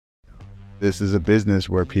This is a business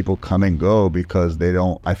where people come and go because they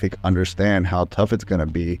don't, I think, understand how tough it's going to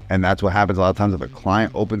be. And that's what happens a lot of times if a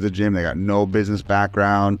client opens a gym, they got no business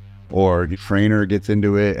background, or the trainer gets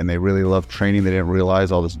into it and they really love training. They didn't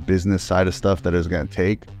realize all this business side of stuff that it's going to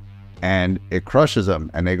take. And it crushes them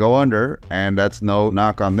and they go under, and that's no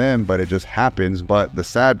knock on them, but it just happens. But the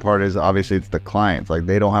sad part is obviously it's the clients. Like,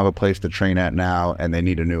 they don't have a place to train at now and they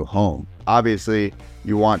need a new home. Obviously,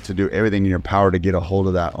 you want to do everything in your power to get a hold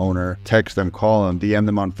of that owner. Text them, call them, DM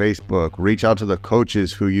them on Facebook, reach out to the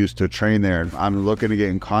coaches who used to train there. I'm looking to get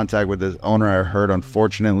in contact with this owner. I heard,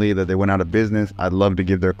 unfortunately, that they went out of business. I'd love to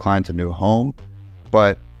give their clients a new home,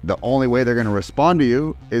 but the only way they're going to respond to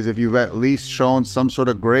you is if you've at least shown some sort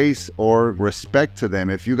of grace or respect to them.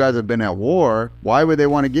 If you guys have been at war, why would they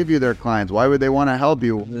want to give you their clients? Why would they want to help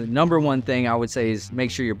you? The number one thing I would say is make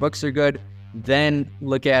sure your books are good. Then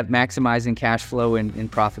look at maximizing cash flow and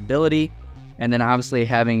profitability. And then obviously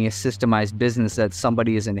having a systemized business that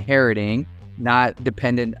somebody is inheriting, not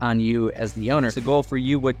dependent on you as the owner. The goal for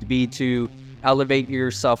you would be to elevate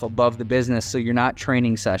yourself above the business, so you're not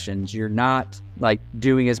training sessions, you're not like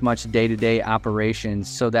doing as much day-to-day operations,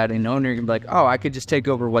 so that an owner can be like, oh, I could just take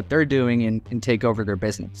over what they're doing and take over their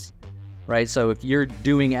business, right? So if you're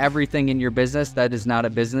doing everything in your business, that is not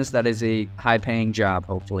a business, that is a high-paying job.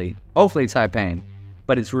 Hopefully it's high-paying,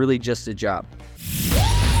 but it's really just a job.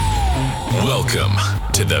 Welcome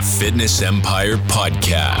to the Fitness Empire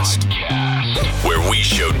Podcast, where we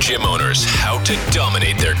show gym owners how to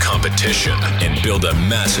dominate their competition and build a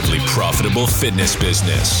massively profitable fitness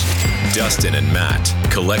business. Dustin and Matt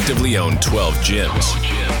collectively own 12 gyms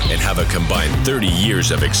and have a combined 30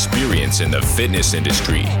 years of experience in the fitness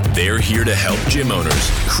industry. They're here to help gym owners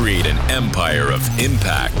create an empire of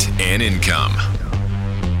impact and income.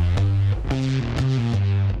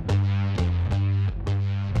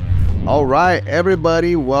 All right,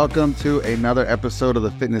 everybody, welcome to another episode of the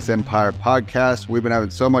Fitness Empire Podcast. We've been having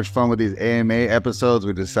so much fun with these AMA episodes.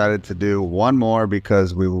 We decided to do one more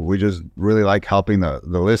because we just really like helping the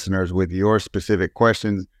listeners with your specific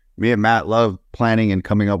questions. Me and Matt love planning and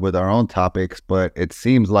coming up with our own topics, but it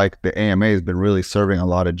seems like the AMA has been really serving a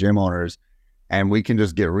lot of gym owners, and we can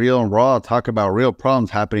just get real and raw, talk about real problems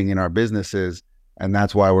happening in our businesses, and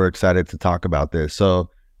that's why we're excited to talk about this. So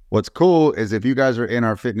what's cool is if you guys are in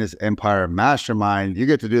our Fitness Empire Mastermind, you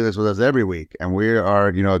get to do this with us every week. And we are,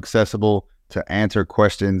 accessible to answer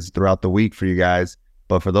questions throughout the week for you guys.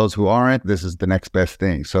 But for those who aren't, this is the next best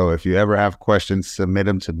thing. So if you ever have questions, submit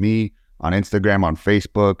them to me on Instagram, on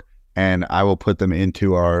Facebook, and I will put them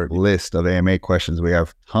into our list of AMA questions. We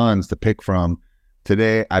have tons to pick from.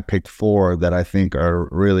 Today, I picked 4 that I think are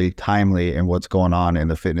really timely in what's going on in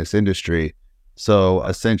the fitness industry. So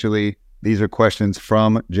essentially, these are questions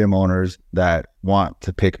from gym owners that want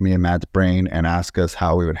to pick me and Matt's brain and ask us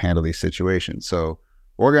how we would handle these situations. So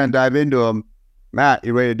we're going to dive into them. Matt,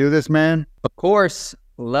 you ready to do this, man? Of course.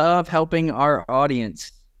 Love helping our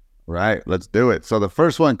audience. Right. Let's do it. So the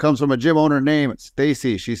first one comes from a gym owner named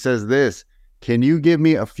Stacy. She says this: can you give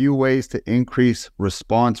me a few ways to increase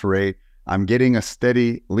response rate? I'm getting a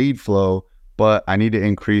steady lead flow, but I need to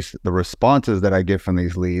increase the responses that I get from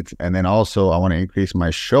these leads. And then also I want to increase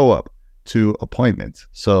my show up to appointments.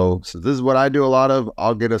 So this is what I do a lot of.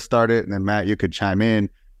 I'll get us started, and then Matt, you could chime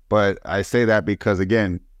in. But I say that because,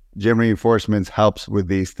 again, gym reinforcements helps with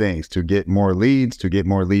these things, to get more leads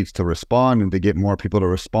to respond, and to get more people to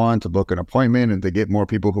respond to book an appointment, and to get more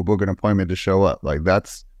people who book an appointment to show up. Like,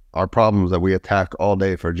 that's our problems that we attack all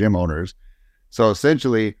day for gym owners. So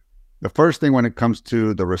essentially, the first thing when it comes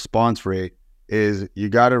to the response rate is you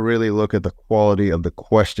got to really look at the quality of the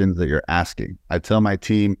questions that you're asking. I tell my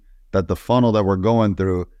team that the funnel that we're going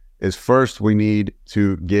through is, first we need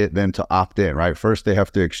to get them to opt in, right? First, they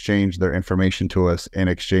have to exchange their information to us in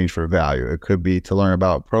exchange for value. It could be to learn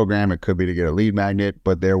about a program, it could be to get a lead magnet,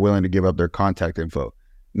 but they're willing to give up their contact info.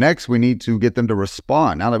 Next, we need to get them to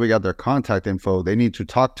respond. Now that we got their contact info, they need to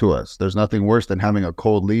talk to us. There's nothing worse than having a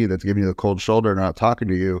cold lead that's giving you the cold shoulder and not talking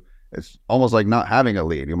to you. It's almost like not having a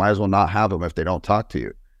lead. You might as well not have them if they don't talk to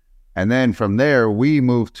you. And then from there, we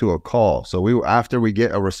move to a call. So after we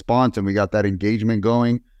get a response and we got that engagement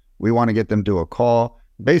going, we want to get them to a call.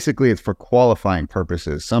 Basically, it's for qualifying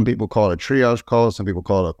purposes. Some people call it a triage call. Some people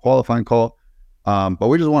call it a qualifying call. But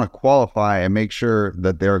we just want to qualify and make sure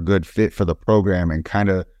that they're a good fit for the program and kind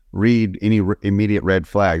of read any immediate red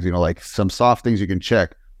flags. Like some soft things you can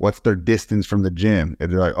check. What's their distance from the gym? If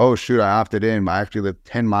they're like, oh, shoot, I opted in, but I actually live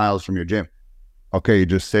 10 miles from your gym. Okay, you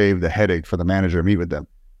just saved the headache for the manager to meet with them.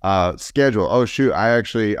 Schedule. Oh, shoot,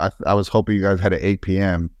 I was hoping you guys had at 8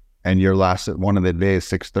 p.m. and your last one of the day is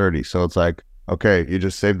 6:30. So it's like, okay, you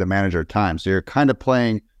just saved the manager time. So you're kind of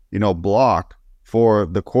playing block for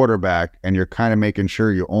the quarterback, and you're kind of making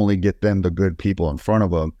sure you only get them the good people in front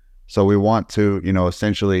of them. So we want to,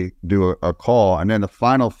 essentially do a call. And then the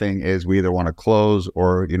final thing is we either want to close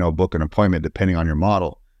or, book an appointment depending on your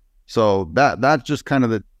model. So that's just kind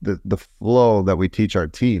of the flow that we teach our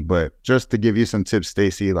team. But just to give you some tips,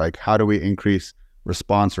 Stacy, like how do we increase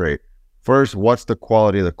response rate? First, what's the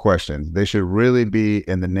quality of the questions? They should really be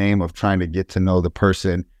in the name of trying to get to know the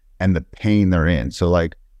person and the pain they're in. So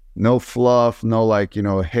like no fluff, no like,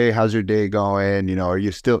 hey, how's your day going? Are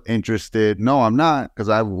you still interested? No, I'm not, because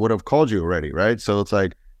I would have called you already, right? So it's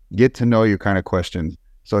like get to know you kind of questions.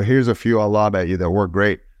 So here's a few I'll lob at you that work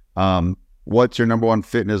great. What's your number one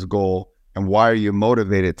fitness goal, and why are you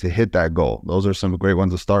motivated to hit that goal? Those are some great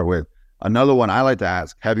ones to start with. Another one I like to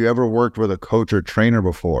ask, have you ever worked with a coach or trainer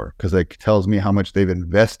before? Because it tells me how much they've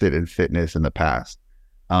invested in fitness in the past.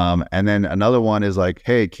 And then another one is like,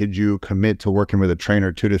 hey, could you commit to working with a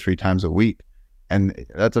trainer 2 to 3 times a week? And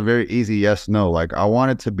that's a very easy yes, no. Like I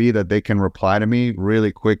want it to be that they can reply to me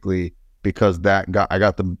really quickly, because I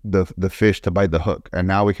got the fish to bite the hook, and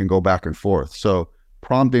now we can go back and forth. So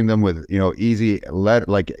prompting them with, easy letter,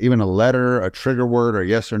 like even a letter, a trigger word, or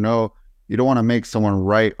yes or no. You don't want to make someone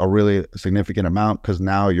write a really significant amount, because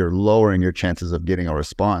now you're lowering your chances of getting a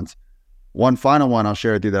response. One final one I'll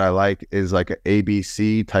share with you that I like is like an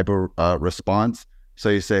ABC type of response. So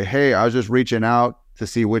you say, hey, I was just reaching out to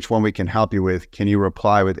see which one we can help you with. Can you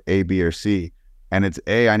reply with A, B, or C? And it's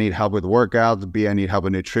A, I need help with workouts. B, I need help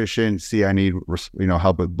with nutrition. C, I need,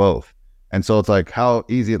 help with both. And so it's like how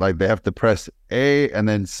easy, like they have to press A and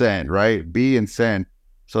then send, right? B and send.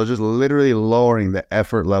 So just literally lowering the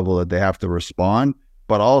effort level that they have to respond,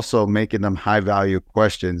 but also making them high value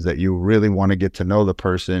questions that you really want to get to know the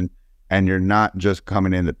person, and you're not just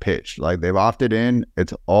coming in to pitch. Like they've opted in,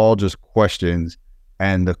 it's all just questions,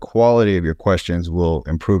 and the quality of your questions will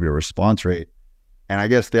improve your response rate. And I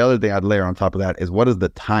guess the other thing I'd layer on top of that is, what is the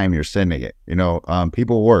time you're sending it?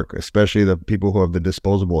 People work, especially the people who have the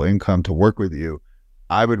disposable income to work with you.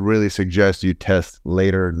 I would really suggest you test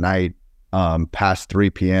later night, past 3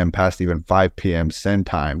 p.m., past even 5 p.m. send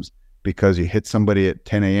times, because you hit somebody at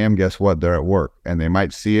 10 a.m., guess what? They're at work, and they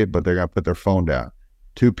might see it, but they're going to put their phone down.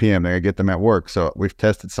 2 p.m., they're going to get them at work. So we've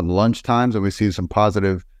tested some lunch times, and we see some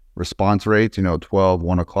positive response rates, 12,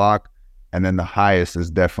 1 o'clock. And then the highest is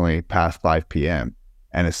definitely past 5 p.m.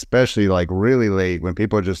 And especially like really late when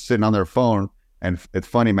people are just sitting on their phone. And it's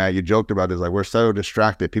funny, Matt, you joked about this, like we're so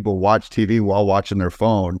distracted. People watch TV while watching their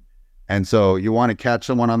phone. And so you want to catch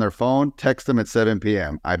someone on their phone, text them at 7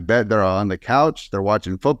 p.m. I bet they're on the couch, they're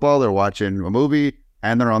watching football, they're watching a movie,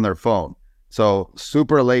 and they're on their phone. So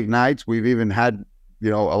super late nights, we've even had, a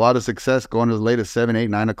lot of success going as late as 7, 8,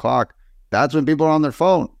 9 o'clock. That's when people are on their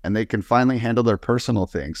phone and they can finally handle their personal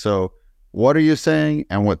things. So what are you saying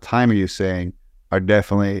and what time are you saying are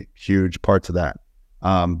definitely huge parts of that.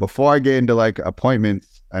 Before I get into like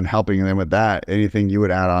appointments and helping them with that, anything you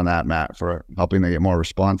would add on that, Matt, for helping them get more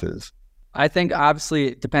responses? I think obviously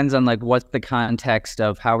it depends on like what's the context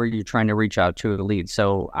of how are you trying to reach out to a lead.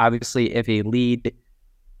 So obviously if a lead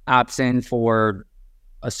opts in for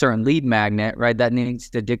a certain lead magnet, right, that needs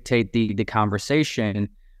to dictate the conversation,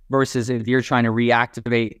 versus if you're trying to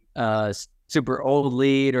reactivate a super old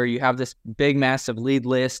lead, or you have this big massive lead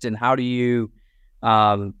list, and how do you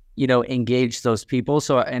engage those people.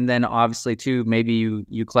 So, and then obviously too, maybe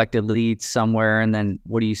you collected leads somewhere, and then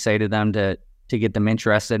what do you say to them to get them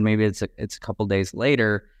interested? Maybe it's a couple days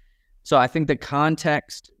later. So I think the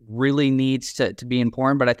context really needs to be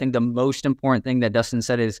important, but I think the most important thing that Dustin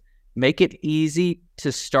said is make it easy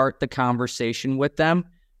to start the conversation with them.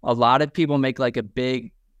 A lot of people make like a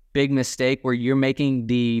big mistake where you're making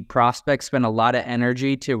the prospect spend a lot of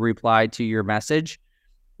energy to reply to your message,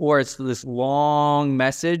 or it's this long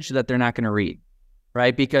message that they're not going to read,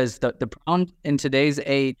 right? Because the problem in today's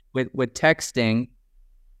age with texting,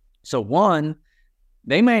 so one,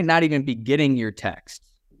 they might not even be getting your text.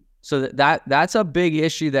 So that's a big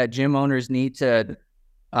issue that gym owners need to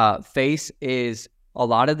face, is a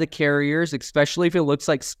lot of the carriers, especially if it looks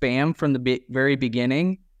like spam from the very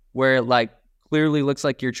beginning, where it like clearly looks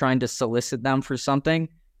like you're trying to solicit them for something,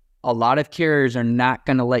 a lot of carriers are not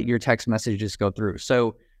going to let your text messages go through.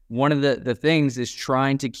 So one of the things is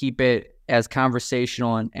trying to keep it as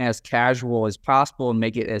conversational and as casual as possible, and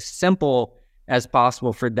make it as simple as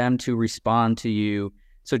possible for them to respond to you.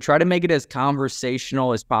 So try to make it as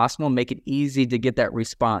conversational as possible, make it easy to get that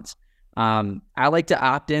response. I like to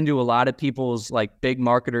opt into a lot of people's like big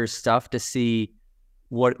marketers stuff to see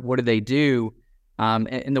what do they do.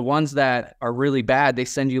 And the ones that are really bad, they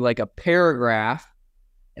send you like a paragraph,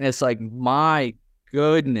 and it's like, my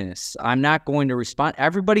goodness, I'm not going to respond.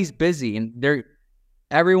 Everybody's busy and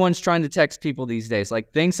everyone's trying to text people these days.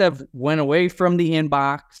 Like things have went away from the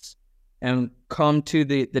inbox and come to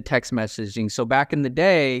the text messaging. So back in the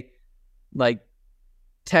day, like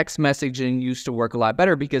text messaging used to work a lot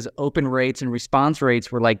better because open rates and response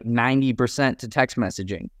rates were like 90% to text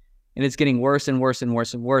messaging. And it's getting worse and worse and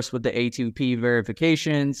worse and worse with the A2P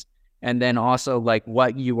verifications. And then also like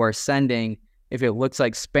what you are sending, if it looks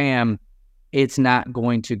like spam, it's not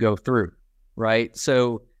going to go through, right?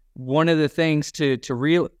 So one of the things to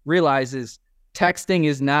realize is texting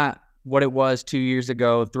is not what it was 2 years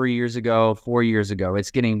ago, 3 years ago, 4 years ago.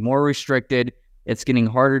 It's getting more restricted. It's getting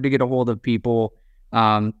harder to get a hold of people.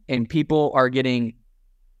 And people are getting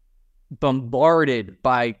bombarded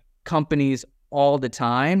by companies all the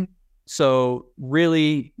time. So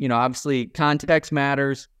really, obviously context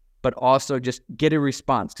matters, but also just get a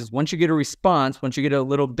response. Because once you get a response, once you get a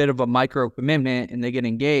little bit of a micro commitment and they get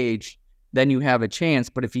engaged, then you have a chance.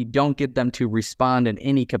 But if you don't get them to respond in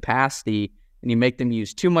any capacity and you make them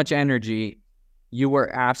use too much energy, you are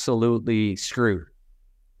absolutely screwed.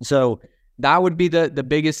 So that would be the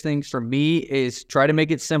biggest thing for me is try to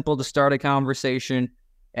make it simple to start a conversation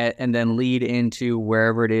and then lead into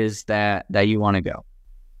wherever it is that you want to go.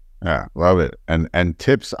 Yeah, love it. And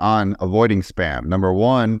tips on avoiding spam. Number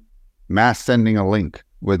one, mass sending a link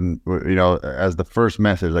with, as the first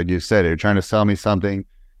message, like you said, you're trying to sell me something.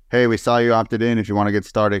 Hey, we saw you opted in. If you want to get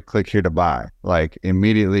started, click here to buy. Like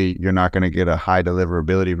immediately, you're not going to get a high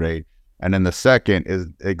deliverability rate. And then the second is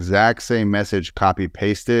exact same message, copy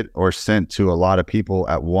pasted or sent to a lot of people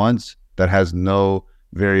at once that has no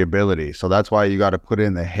variability. So that's why you got to put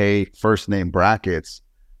in the hey first name brackets.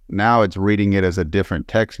 Now it's reading it as a different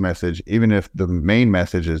text message. Even if the main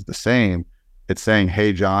message is the same, it's saying,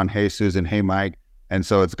 hey, John, hey, Susan, hey, Mike. And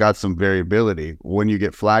so it's got some variability. When you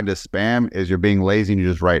get flagged as spam is you're being lazy and you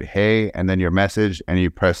just write, hey, and then your message and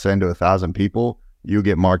you press send to 1,000 people, you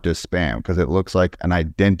get marked as spam because it looks like an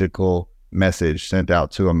identical message sent out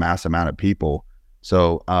to a mass amount of people.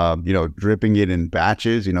 So, dripping it in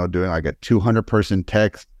batches, doing like a 200 person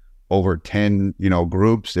text over 10,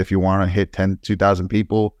 groups, if you want to hit 2,000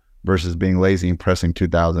 people versus being lazy and pressing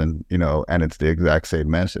 2,000, and it's the exact same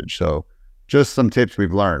message. So just some tips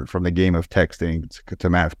we've learned from the game of texting to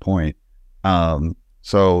Matt's point.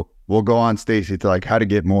 So we'll go on, Stacy, to like how to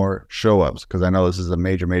get more show ups, because I know this is a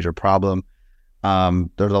major, major problem.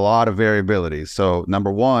 There's a lot of variability. So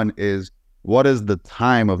number one is, what is the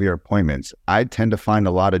time of your appointments? I tend to find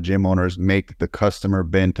a lot of gym owners make the customer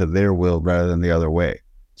bend to their will rather than the other way.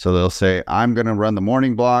 So they'll say, I'm going to run the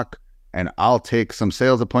morning block and I'll take some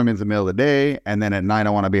sales appointments in the middle of the day. And then at night, I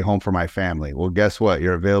want to be home for my family. Well, guess what?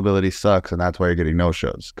 Your availability sucks. And that's why you're getting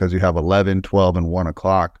no-shows, because you have 11, 12, and 1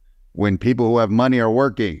 o'clock when people who have money are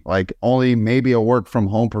working. Like only maybe a work from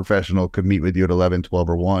home professional could meet with you at 11, 12,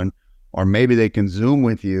 or 1, or maybe they can Zoom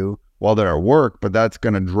with you while they're at work, but that's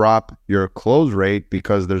going to drop your close rate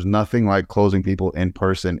because there's nothing like closing people in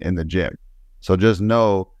person in the gym. So just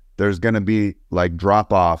know there's going to be like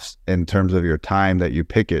drop-offs in terms of your time that you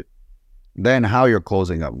pick it. Then how you're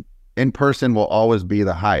closing them. In person will always be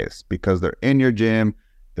the highest because they're in your gym,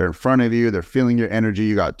 they're in front of you, they're feeling your energy,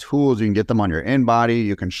 you got tools, you can get them on your InBody,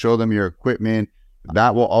 you can show them your equipment.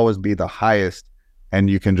 That will always be the highest, and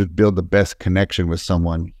you can just build the best connection with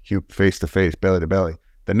someone face-to-face, belly-to-belly.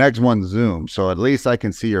 The next one's Zoom. So at least I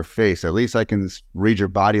can see your face. At least I can read your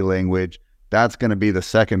body language. That's going to be the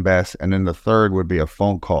second best. And then the third would be a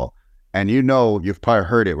phone call. And you've probably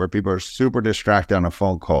heard it where people are super distracted on a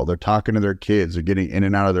phone call. They're talking to their kids. They're getting in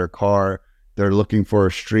and out of their car. They're looking for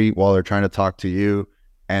a street while they're trying to talk to you.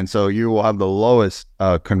 And so you will have the lowest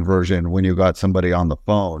conversion when you got somebody on the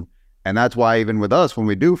phone. And that's why even with us, when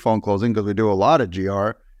we do phone closing, because we do a lot of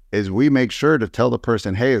GR, is we make sure to tell the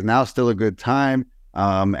person, hey, is now still a good time?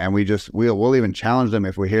 And we'll even challenge them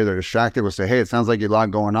if we hear they're distracted. We'll say, hey, it sounds like you have a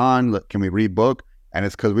lot going on. Can we rebook? And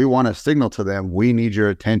it's because we want to signal to them, we need your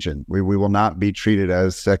attention. We will not be treated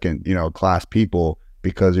as second, class people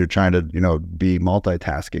because you're trying to, be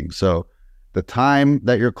multitasking. So the time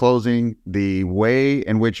that you're closing, the way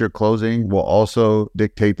in which you're closing will also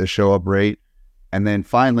dictate the show up rate. And then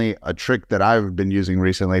finally, a trick that I've been using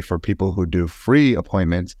recently for people who do free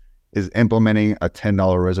appointments is implementing a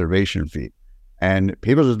 $10 reservation fee. And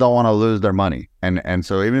people just don't want to lose their money. And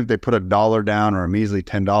so even if they put $1 down or a measly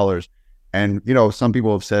 $10, and some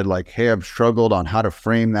people have said like, hey, I've struggled on how to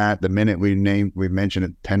frame that. The minute we mention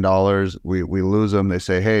it $10, we lose them. They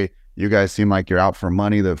say, hey, you guys seem like you're out for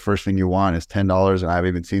money. The first thing you want is $10, and I haven't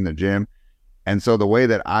even seen the gym. And so the way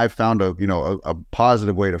that I found a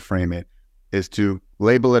positive way to frame it is to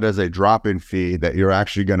label it as a drop-in fee that you're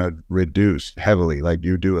actually going to reduce heavily. Like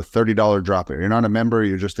you do a $30 drop-in. You're not a member.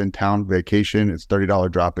 You're just in town vacation. It's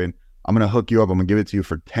 $30 drop-in. I'm going to hook you up. I'm going to give it to you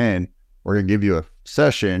for 10. We're going to give you a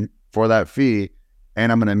session for that fee.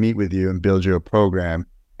 And I'm going to meet with you and build you a program.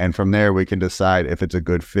 And from there, we can decide if it's a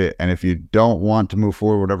good fit. And if you don't want to move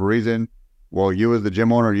forward for whatever reason, well, you as the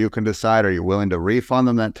gym owner, you can decide, are you willing to refund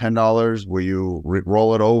them that $10? Will you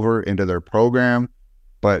roll it over into their program?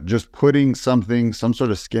 But just putting some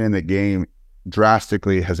sort of skin in the game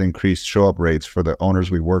drastically has increased show-up rates for the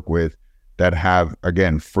owners we work with that have,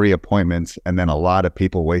 again, free appointments and then a lot of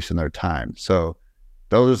people wasting their time. So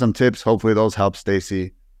those are some tips. Hopefully those help,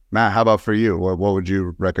 Stacy. Matt, how about for you? What would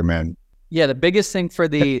you recommend? Yeah, the biggest thing for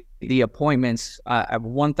the appointments, I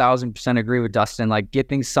 1000% agree with Dustin, like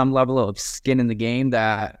getting some level of skin in the game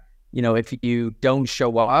that, if you don't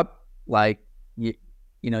show up, like, you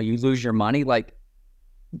lose your money. Like,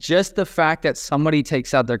 just the fact that somebody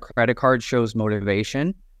takes out their credit card shows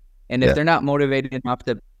motivation. And if they're not motivated enough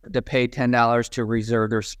to pay $10 to reserve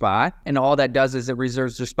their spot, and all that does is it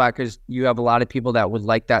reserves their spot because you have a lot of people that would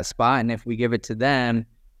like that spot. And if we give it to them,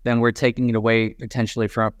 then we're taking it away potentially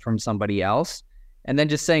from somebody else. And then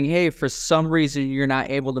just saying, hey, for some reason you're not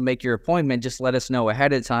able to make your appointment, just let us know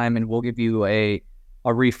ahead of time and we'll give you a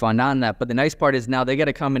refund on that. But the nice part is now they got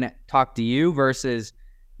to come and talk to you versus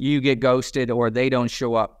you get ghosted or they don't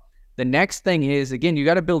show up. The next thing is, again, you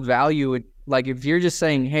got to build value. Like if you're just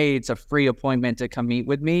saying, hey, it's a free appointment to come meet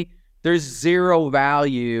with me, there's zero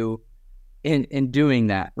value in doing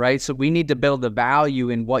that, right? So we need to build the value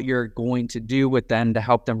in what you're going to do with them to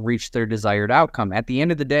help them reach their desired outcome. At the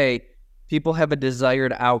end of the day, people have a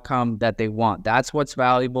desired outcome that they want. That's what's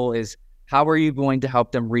valuable, is how are you going to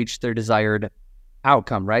help them reach their desired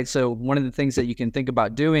outcome, right? So one of the things that you can think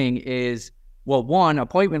about doing is, well, one,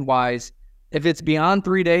 appointment-wise, if it's beyond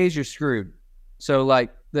 3 days, you're screwed. So like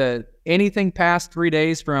anything past 3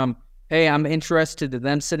 days from, hey, I'm interested in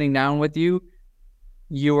them sitting down with you,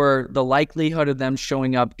 the likelihood of them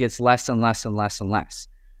showing up gets less and less and less and less.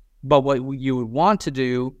 But what you would want to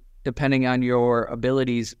do, depending on your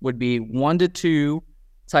abilities, would be 1 to 2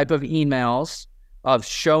 type of emails of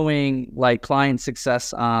showing like client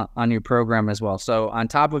success on your program as well. So on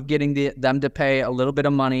top of getting them to pay a little bit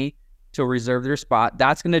of money to reserve their spot,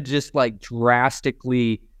 that's going to just like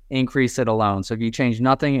drastically increase it alone. So if you change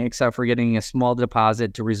nothing except for getting a small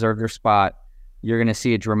deposit to reserve their spot, you're going to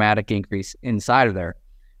see a dramatic increase inside of there.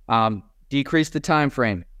 Decrease the time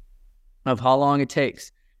frame of how long it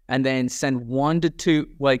takes, and then send 1 to 2.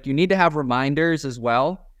 Like you need to have reminders as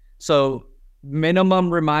well. So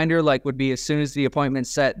minimum reminder like would be as soon as the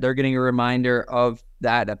appointment's set, they're getting a reminder of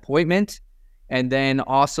that appointment. And then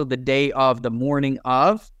also the day of, the morning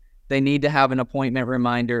of, they need to have an appointment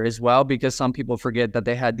reminder as well, because some people forget that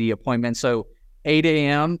they had the appointment. So 8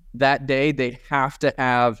 a.m. that day, they have to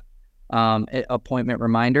have appointment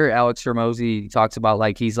reminder. Alex Hormozi talks about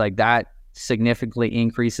like, he's like that significantly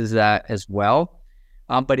increases that as well.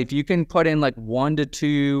 But if you can put in like 1 to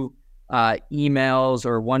 2 emails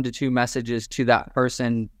or 1 to 2 messages to that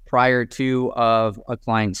person prior to of a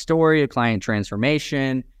client story, a client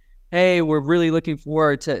transformation, hey, we're really looking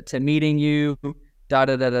forward to meeting you,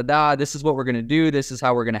 this is what we're going to do. This is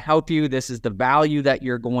how we're going to help you. This is the value that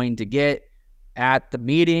you're going to get at the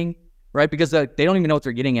meeting. Right? Because they don't even know what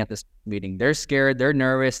they're getting at this meeting. They're scared. They're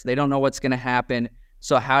nervous. They don't know what's going to happen.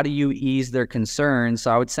 So how do you ease their concerns?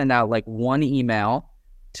 So I would send out like 1 email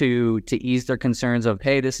to ease their concerns of,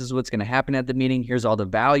 hey, this is what's going to happen at the meeting. Here's all the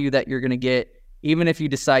value that you're going to get. Even if you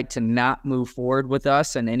decide to not move forward with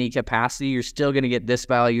us in any capacity, you're still going to get this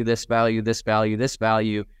value, this value, this value, this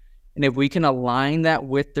value. And if we can align that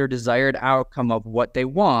with their desired outcome of what they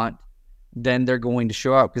want, then they're going to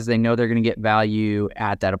show up because they know they're going to get value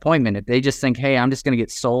at that appointment. If they just think, hey, I'm just going to get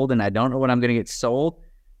sold and I don't know what I'm going to get sold,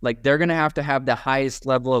 like they're going to have the highest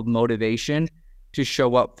level of motivation to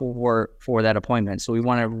show up for that appointment. So we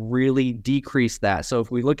want to really decrease that. So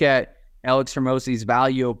if we look at Alex Hormozi's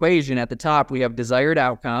value equation at the top, we have desired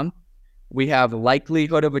outcome, we have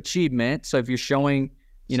likelihood of achievement. So if you're showing,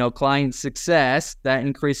 client success, that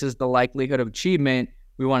increases the likelihood of achievement.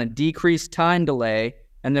 We want to decrease time delay,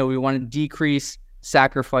 and then we want to decrease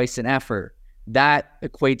sacrifice and effort. That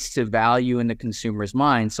equates to value in the consumer's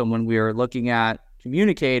mind. So when we are looking at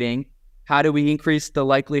communicating, how do we increase the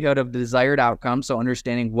likelihood of the desired outcome? So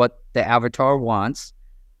understanding what the avatar wants,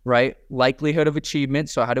 right? Likelihood of achievement.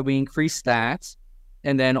 So how do we increase that?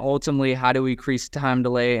 And then ultimately, how do we increase time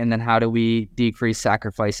delay? And then how do we decrease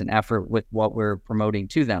sacrifice and effort with what we're promoting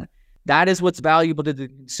to them? That is what's valuable to the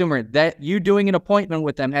consumer. That you doing an appointment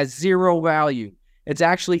with them has zero value. It's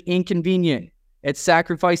actually inconvenient. It's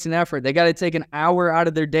sacrificing effort. They got to take an hour out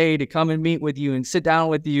of their day to come and meet with you and sit down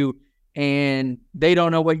with you, and they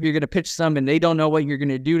don't know what you're going to pitch them, and they don't know what you're going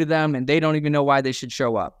to do to them, and they don't even know why they should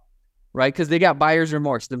show up, right? Because they got buyer's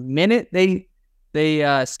remorse. The minute they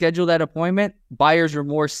schedule that appointment, buyer's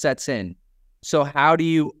remorse sets in. So how do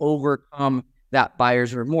you overcome that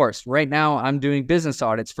buyer's remorse? Right now, I'm doing business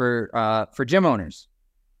audits for gym owners,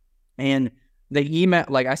 and the email,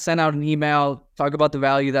 like I sent out an email, talk about the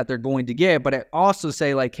value that they're going to get, but I also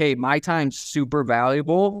say like, hey, my time's super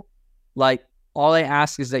valuable. Like, all I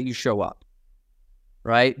ask is that you show up,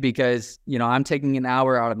 right? Because, I'm taking an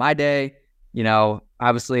hour out of my day,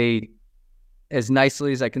 obviously as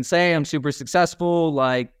nicely as I can say, I'm super successful.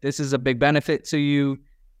 Like, this is a big benefit to you.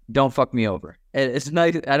 Don't fuck me over. It's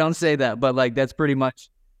nice. I don't say that, but like, that's pretty much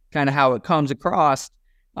kind of how it comes across.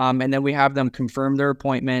 And then we have them confirm their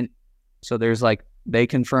appointment. So there's like, they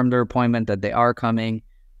confirm their appointment that they are coming,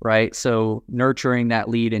 right? So nurturing that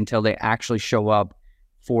lead until they actually show up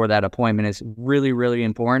for that appointment is really, really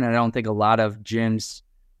important. I don't think a lot of gyms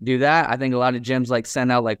do that. I think a lot of gyms like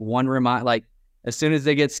send out like one reminder, like as soon as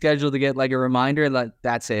they get scheduled to get like a reminder, like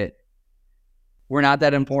that's it. We're not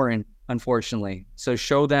that important, unfortunately. So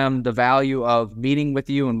show them the value of meeting with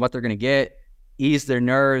you and what they're going to get, ease their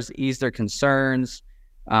nerves, ease their concerns,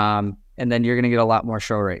 and then you're going to get a lot more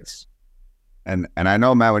show rates. And I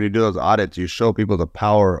know, Matt, when you do those audits, you show people the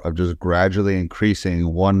power of just gradually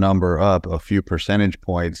increasing one number up a few percentage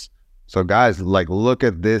points. So guys, like, look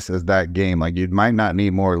at this as that game. Like, you might not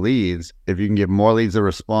need more leads. If you can get more leads to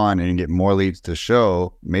respond and you get more leads to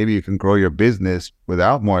show, maybe you can grow your business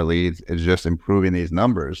without more leads. It's just improving these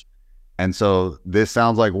numbers. And so this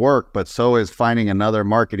sounds like work, but so is finding another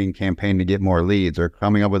marketing campaign to get more leads or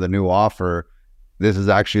coming up with a new offer. This is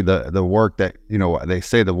actually the work that, they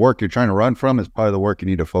say the work you're trying to run from is probably the work you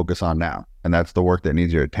need to focus on now. And that's the work that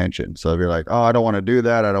needs your attention. So if you're like, oh, I don't want to do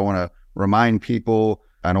that. I don't want to remind people.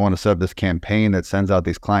 I don't want to set up this campaign that sends out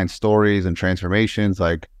these client stories and transformations.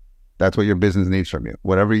 Like, that's what your business needs from you.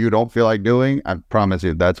 Whatever you don't feel like doing, I promise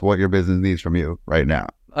you, that's what your business needs from you right now.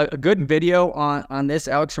 A good video on this.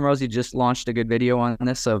 Alex Hormozi just launched a good video on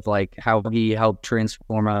this of like how he helped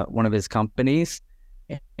transform one of his companies.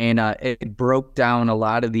 And it broke down a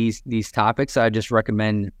lot of these topics. I just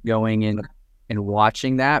recommend going in and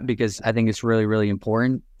watching that, because I think it's really, really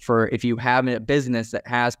important for if you have a business that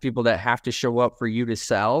has people that have to show up for you to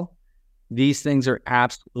sell. These things are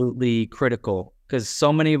absolutely critical, because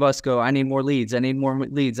so many of us go, I need more leads. I need more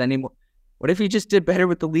leads. I need more. What if you just did better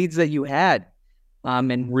with the leads that you had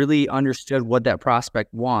and really understood what that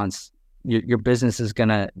prospect wants? Your business is going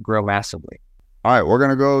to grow massively. All right, we're going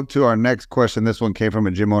to go to our next question. This one came from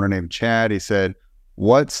a gym owner named Chad. He said,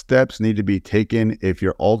 what steps need to be taken if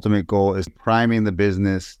your ultimate goal is priming the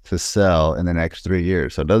business to sell in the next 3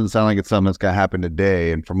 years? So it doesn't sound like it's something that's going to happen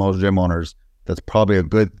today. And for most gym owners, that's probably a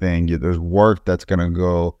good thing. There's work that's going to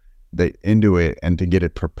go into it and to get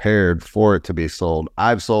it prepared for it to be sold.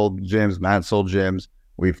 I've sold gyms, Matt sold gyms.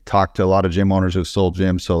 We've talked to a lot of gym owners who've sold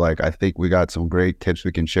gyms. So like, I think we got some great tips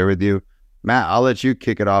we can share with you. Matt, I'll let you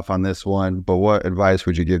kick it off on this one, but what advice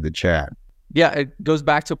would you give to Chad? Yeah, it goes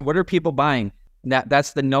back to, what are people buying?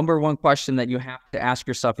 That's the number one question that you have to ask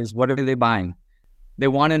yourself is, what are they buying? They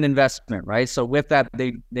want an investment, right? So with that,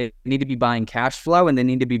 they need to be buying cash flow, and they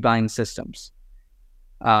need to be buying systems.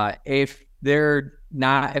 If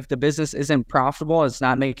the business isn't profitable, it's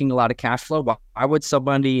not making a lot of cash flow, why would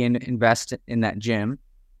somebody invest in that gym?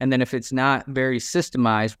 And then if it's not very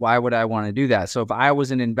systemized, why would I want to do that? So if I was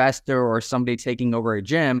an investor or somebody taking over a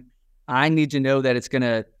gym, I need to know that it's going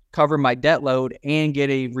to cover my debt load and get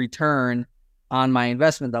a return on my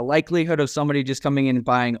investment. The likelihood of somebody just coming in and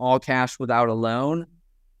buying all cash without a loan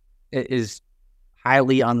is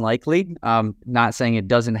highly unlikely. Not saying it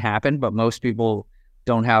doesn't happen, but most people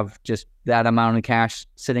don't have just that amount of cash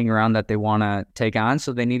sitting around that they want to take on.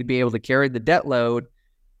 So they need to be able to carry the debt load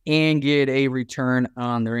and get a return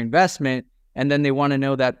on their investment. And then they want to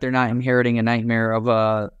know that they're not inheriting a nightmare of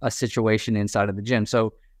a situation inside of the gym.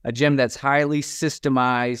 So a gym that's highly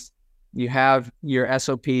systemized, you have your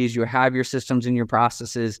SOPs, you have your systems and your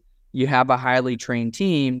processes, you have a highly trained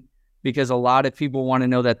team, because a lot of people want to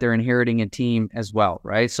know that they're inheriting a team as well,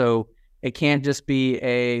 right? So it can't just be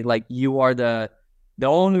you are the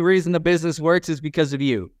only reason the business works is because of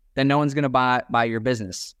you. Then no one's going to buy your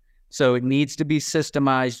business. So it needs to be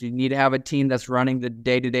systemized. You need to have a team that's running the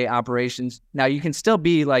day-to-day operations. Now, you can still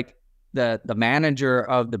be like the manager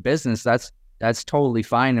of the business. That's totally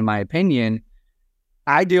fine, in my opinion.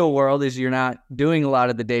 Ideal world is you're not doing a lot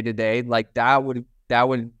of the day-to-day. Like that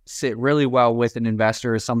would sit really well with an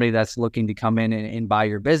investor or somebody that's looking to come in and buy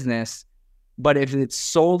your business. But if it's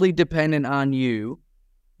solely dependent on you,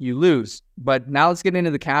 you lose. But now let's get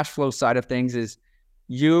into the cash flow side of things. Is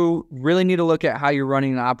you really need to look at how you're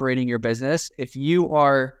running and operating your business. If you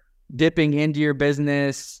are dipping into your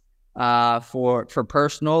business for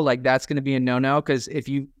personal, like that's going to be a no-no, because if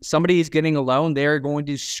somebody is getting a loan, they're going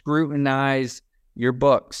to scrutinize your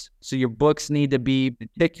books. So your books need to be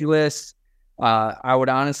meticulous. I would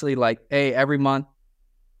honestly hey, every month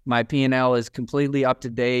my P&L is completely up to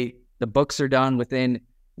date. The books are done within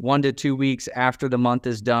 1 to 2 weeks after the month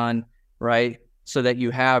is done, right? So that you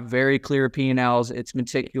have very clear P&Ls. It's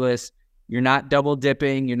meticulous. You're not double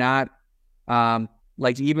dipping. You're not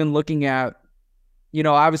even looking at,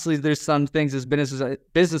 obviously there's some things as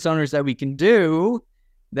business owners that we can do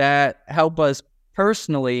that help us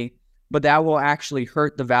personally, but that will actually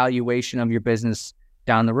hurt the valuation of your business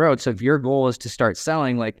down the road. So if your goal is to start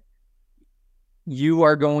selling, you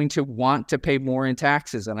are going to want to pay more in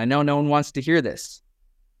taxes. And I know no one wants to hear this,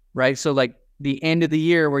 right? So the end of the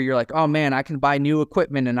year where you're like, oh man, I can buy new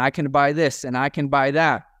equipment and I can buy this and I can buy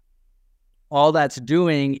that. All that's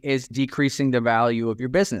doing is decreasing the value of your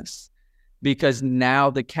business, because now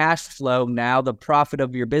the cash flow, now the profit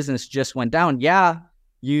of your business just went down. Yeah,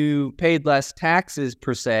 you paid less taxes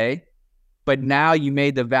per se, but now you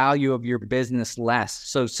made the value of your business less.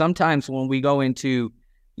 So sometimes when we go into,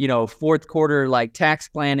 fourth quarter, tax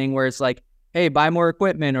planning, where it's hey, buy more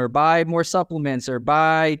equipment or buy more supplements or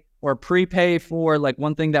prepay for,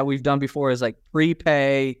 one thing that we've done before is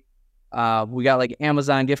prepay. We got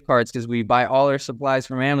Amazon gift cards because we buy all our supplies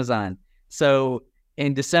from Amazon. So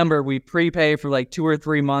in December, we prepay for 2 or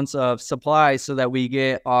 3 months of supplies so that we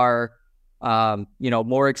get our,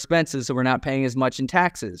 more expenses. So we're not paying as much in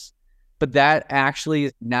taxes. But that actually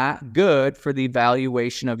is not good for the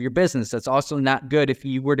valuation of your business. That's also not good if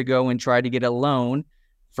you were to go and try to get a loan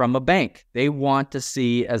from a bank. They want to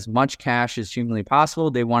see as much cash as humanly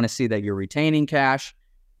possible. They want to see that you're retaining cash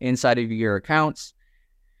inside of your accounts.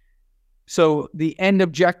 So the end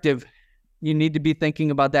objective, you need to be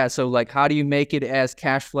thinking about that. So how do you make it as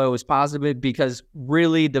cash flow as positive? Because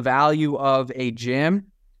really the value of a gym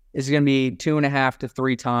is going to be 2.5 to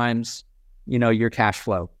 3 times, your cash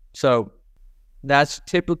flow. So that's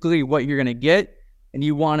typically what you're going to get. And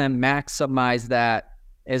you want to maximize that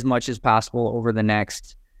as much as possible over the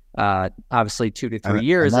next, obviously 2 to 3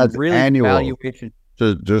 years. And that's really annual. Valuation.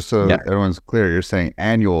 Just so everyone's clear, you're saying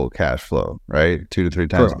annual cash flow, right? 2 to 3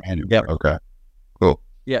 times annual. Yep. Okay, cool.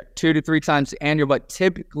 Yeah, 2 to 3 times annual. But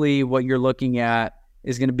typically what you're looking at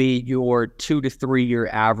is going to be your 2 to 3 year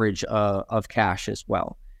average of cash as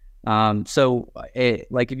well.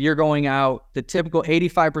 If you're going out, the typical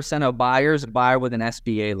 85% of buyers buy with an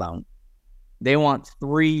SBA loan. They want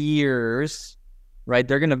 3 years, right?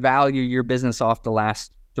 They're going to value your business off the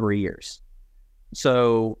last 3 years.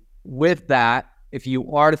 So with that, if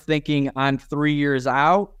you are thinking I'm 3 years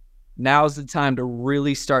out, now's the time to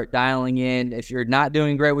really start dialing in. If you're not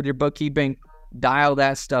doing great with your bookkeeping, dial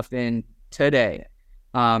that stuff in today.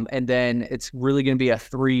 And then it's really going to be a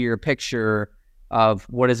 3-year picture of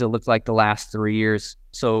what does it look like the last 3 years.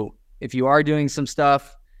 So if you are doing some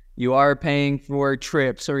stuff, you are paying for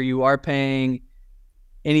trips, or you are paying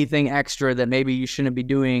anything extra that maybe you shouldn't be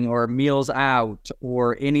doing, or meals out,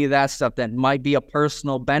 or any of that stuff that might be a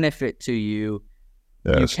personal benefit to you,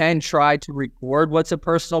 you can try to record what's a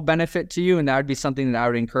personal benefit to you. And that would be something that I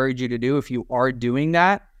would encourage you to do. If you are doing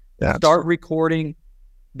that, start recording.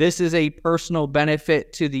 This is a personal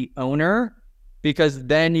benefit to the owner, because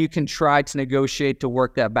then you can try to negotiate to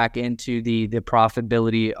work that back into the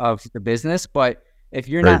profitability of the business. But if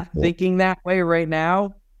you're not thinking that way right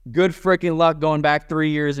now, good freaking luck going back 3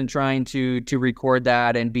 years and trying to record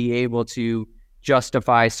that and be able to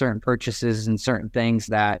justify certain purchases and certain things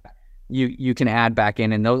that you can add back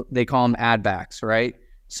in. And they call them add backs, right?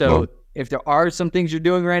 So if there are some things you're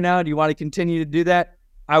doing right now, do you want to continue to do that?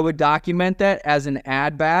 I would document that as an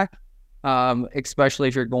add back, especially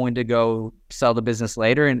if you're going to go sell the business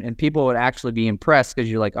later. And people would actually be impressed, because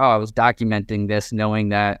you're like, oh, I was documenting this knowing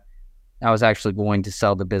that I was actually going to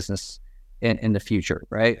sell the business in the future,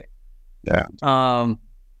 right? Yeah.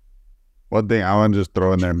 One thing I want to just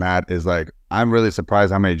throw in there, Matt, is I'm really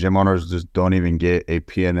surprised how many gym owners just don't even get a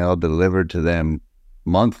P&L delivered to them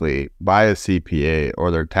monthly by a CPA or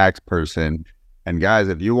their tax person. And guys,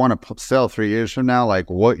 if you want to sell 3 years from now,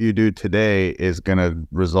 what you do today is going to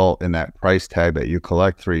result in that price tag that you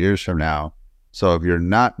collect 3 years from now. So if you're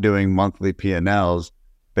not doing monthly P&Ls,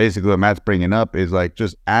 basically what Matt's bringing up is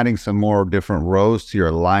just adding some more different rows to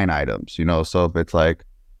your line items, so if it's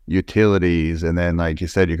utilities, and then like you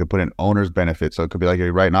said, you could put in owner's benefit. So it could be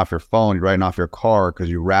you're writing off your phone, you're writing off your car because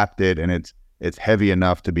you wrapped it and it's it's heavy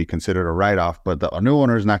enough to be considered a write-off. But the new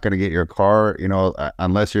owner is not going to get your car,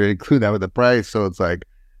 unless you include that with the price. So it's like,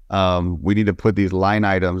 we need to put these line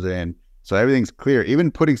items in so everything's clear.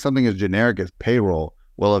 Even putting something as generic as payroll.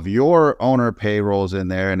 Well, if your owner payroll's in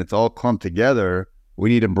there and it's all clumped together, we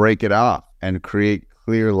need to break it off and create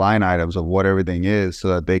clear line items of what everything is so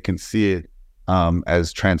that they can see it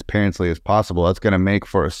as transparently as possible. That's going to make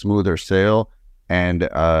for a smoother sale. And,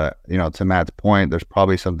 to Matt's point, there's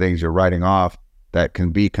probably some things you're writing off that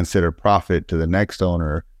can be considered profit to the next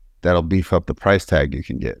owner that'll beef up the price tag you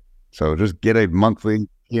can get. So just get a monthly,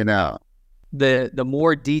 The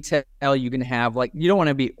more detail you can have, like, you don't want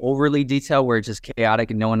to be overly detailed where it's just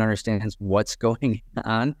chaotic and no one understands what's going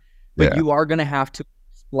on, but you are going to have to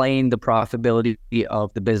explain the profitability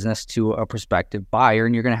of the business to a prospective buyer,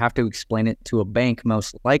 and you're going to have to explain it to a bank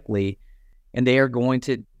most likely, and they're going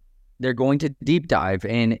to deep dive.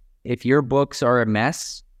 And if your books are a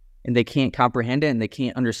mess and they can't comprehend it and they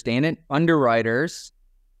can't understand it, underwriters,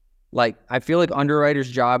 I feel like underwriters'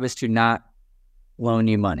 job is to not loan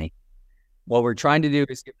you money. What we're trying to do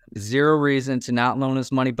is give them zero reason to not loan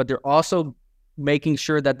us money, but they're also making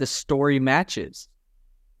sure that the story matches,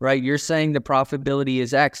 right? You're saying the profitability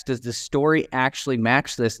is X. Does the story actually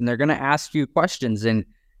match this? And they're going to ask you questions. And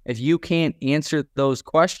if you can't answer those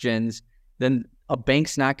questions, then a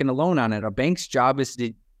bank's not going to loan on it. A bank's job is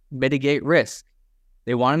to mitigate risk.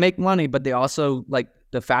 They want to make money, but they also,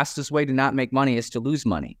 the fastest way to not make money is to lose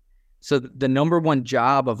money. So the number one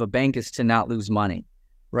job of a bank is to not lose money,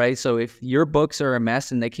 right? So if your books are a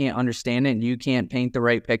mess and they can't understand it and you can't paint the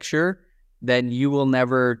right picture, then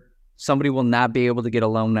somebody will not be able to get a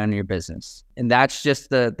loan on your business. And that's just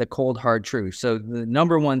the cold, hard truth. So the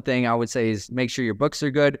number one thing I would say is make sure your books are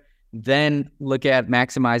good, then look at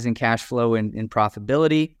maximizing cash flow and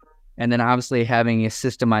profitability. And then obviously having a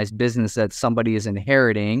systemized business that somebody is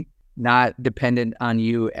inheriting, not dependent on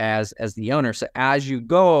you as the owner. So as you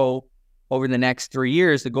go over the next 3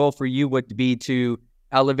 years, the goal for you would be to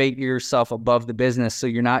elevate yourself above the business. So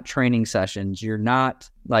you're not training sessions. You're not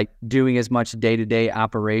doing as much day-to-day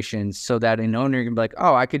operations, so that an owner can be like,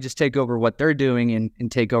 oh, I could just take over what they're doing and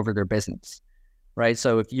take over their business, right?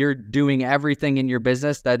 So if you're doing everything in your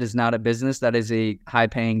business, that is not a business. That is a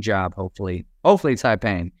high-paying job, hopefully. Hopefully it's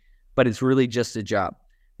high-paying, but it's really just a job.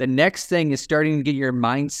 The next thing is starting to get your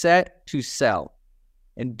mindset to sell.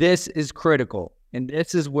 And this is critical. And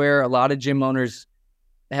this is where a lot of gym owners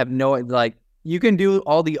have you can do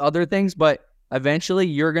all the other things, but eventually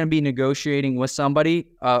you're going to be negotiating with somebody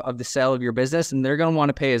of the sale of your business, and they're going to want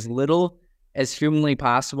to pay as little as humanly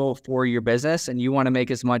possible for your business, and you want to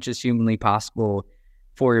make as much as humanly possible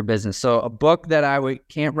for your business. So a book that I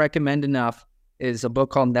can't recommend enough is a book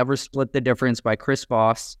called Never Split the Difference by Chris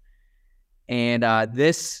Voss. And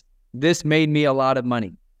this made me a lot of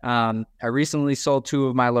money. I recently sold 2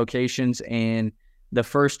 of my locations, and the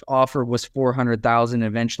first offer was $400,000.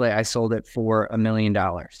 Eventually, I sold it for $1 million.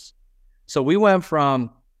 So we went from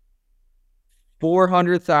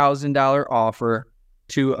 $400,000 offer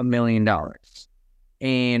to $1 million.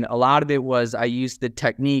 And a lot of it was I used the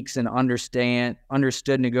techniques and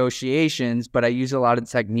understood negotiations, but I used a lot of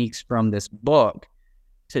techniques from this book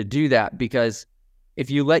to do that, because if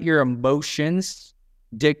you let your emotions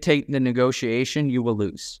dictate the negotiation, you will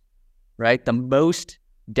lose, right? The most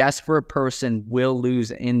desperate person will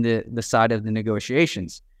lose in the side of the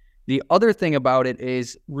negotiations. The other thing about it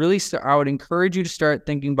is I would encourage you to start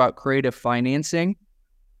thinking about creative financing,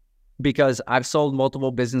 because I've sold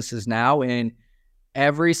multiple businesses now, and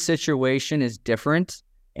every situation is different,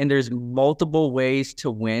 and there's multiple ways to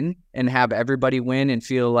win and have everybody win and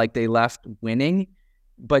feel like they left winning.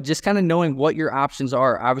 But just kind of knowing what your options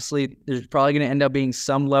are. Obviously, there's probably going to end up being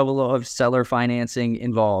some level of seller financing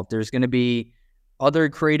involved. There's going to be other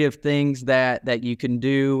creative things that you can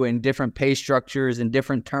do, and different pay structures and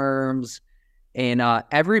different terms. And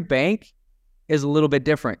every bank is a little bit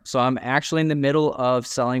different. So I'm actually in the middle of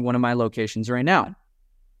selling one of my locations right now.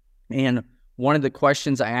 And one of the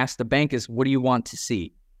questions I asked the bank is, what do you want to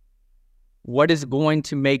see? What is going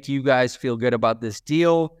to make you guys feel good about this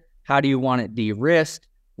deal? How do you want it de-risked?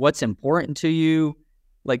 What's important to you?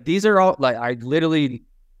 These are all, I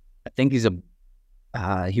think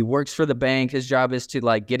he works for the bank. His job is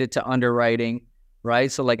to get it to underwriting,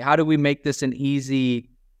 right? So how do we make this an easy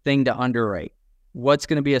thing to underwrite? What's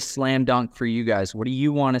going to be a slam dunk for you guys? What do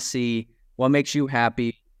you want to see? What makes you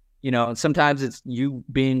happy? Sometimes it's you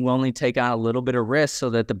being willing to take on a little bit of risk so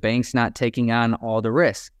that the bank's not taking on all the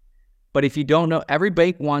risk. But if you don't know, every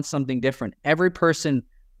bank wants something different. Every person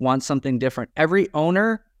wants something different. Every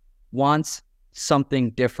owner wants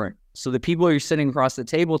something different. So the people you're sitting across the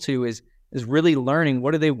table to is is really learning,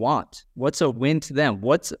 what do they want? What's a win to them?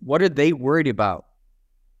 What are they worried about?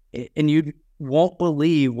 And you won't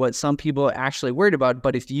believe what some people are actually worried about.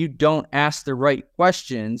 But if you don't ask the right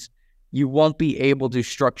questions, you won't be able to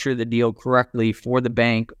structure the deal correctly for the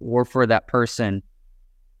bank or for that person.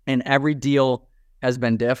 And every deal has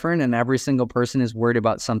been different, and every single person is worried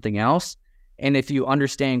about something else. And if you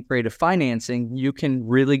understand creative financing, you can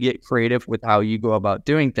really get creative with how you go about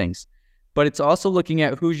doing things. But it's also looking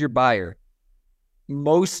at who's your buyer.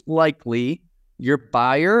 Most likely, your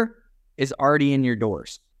buyer is already in your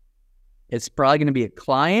doors. It's probably going to be a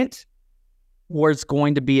client, or it's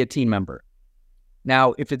going to be a team member.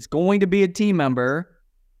 Now, if it's going to be a team member,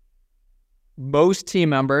 most team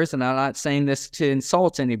members, and I'm not saying this to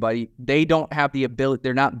insult anybody, they don't have the ability,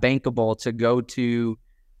 they're not bankable to go to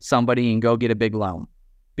somebody and go get a big loan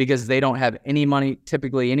because they don't have any money,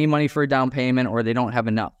 typically any money for a down payment, or they don't have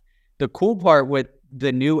enough. The cool part with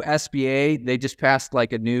the new SBA, they just passed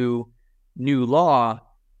like a new law.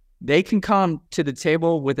 They can come to the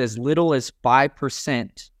table with as little as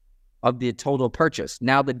 5% of the total purchase.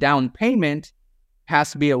 Now, the down payment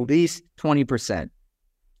has to be at least 20%.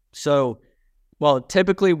 So, well,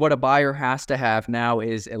 typically what a buyer has to have now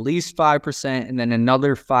is at least 5% and then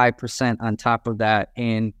another 5% on top of that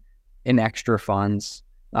in extra funds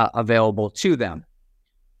available to them.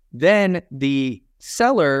 Then the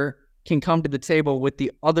seller can come to the table with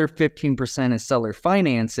the other 15% of seller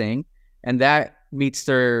financing, and that meets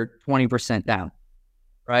their 20% down,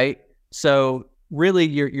 right? So really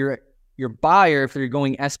your buyer, if you're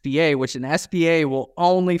going SBA, which an SBA will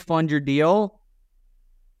only fund your deal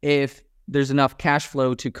if there's enough cash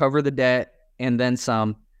flow to cover the debt and then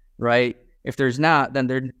some, right? If there's not,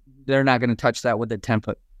 then they're not going to touch that with a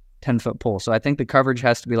 10-foot pole. So I think the coverage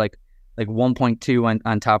has to be like 1.2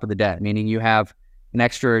 on top of the debt, meaning you have an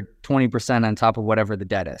extra 20% on top of whatever the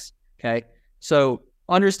debt is, okay? So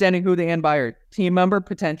understanding who the end buyer, team member,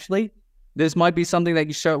 potentially, this might be something that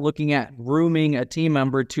you start looking at, grooming a team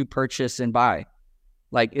member to purchase and buy.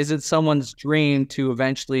 Like, is it someone's dream to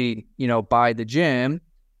eventually, buy the gym?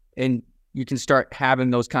 And you can start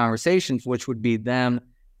having those conversations, which would be them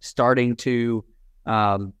starting to,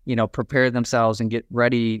 prepare themselves and get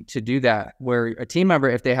ready to do that. Where a team member,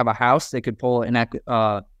 if they have a house, they could pull an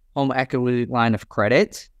home equity line of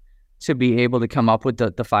credit to be able to come up with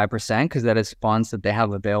the 5%, because that is funds that they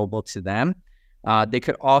have available to them. They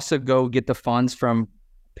could also go get the funds from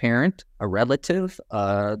a parent, a relative,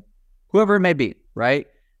 whoever it may be, right?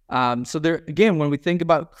 So there, again, when we think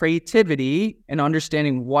about creativity and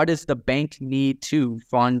understanding what does the bank need to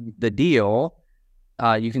fund the deal,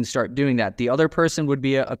 you can start doing that. The other person would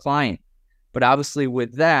be a client. But obviously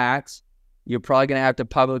with that, you're probably going to have to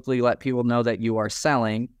publicly let people know that you are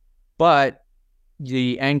selling. But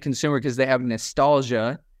the end consumer, because they have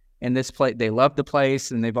nostalgia in this place, they love the place,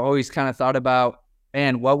 and they've always kind of thought about,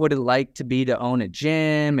 man, what would it like to be to own a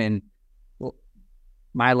gym? And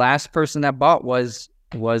my last person that bought was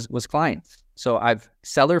clients. So I've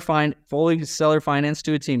fully seller financed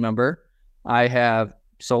to a team member. I have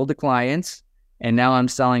sold to clients, and now I'm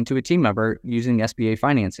selling to a team member using SBA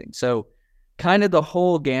financing. So kind of the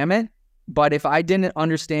whole gamut. But if I didn't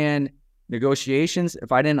understand negotiations,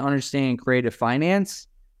 if I didn't understand creative finance,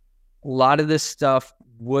 a lot of this stuff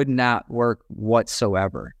would not work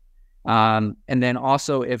whatsoever. And then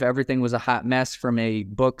also, if everything was a hot mess from a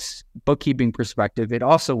bookkeeping perspective, it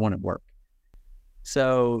also wouldn't work.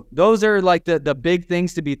 So those are like the big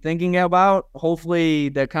things to be thinking about. Hopefully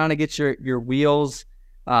that kind of gets your wheels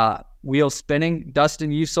spinning.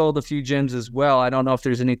 Dustin, you sold a few gyms as well. I don't know if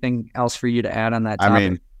there's anything else for you to add on that topic. I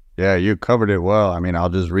mean, yeah, you covered it well. I mean, I'll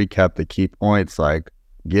just recap the key points. Like,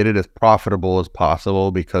 get it as profitable as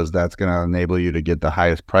possible, because that's going to enable you to get the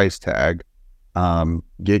highest price tag.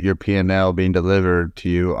 Get your P&L being delivered to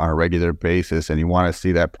you on a regular basis, and you want to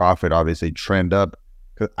see that profit obviously trend up.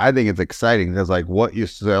 Because I think it's exciting, because like what you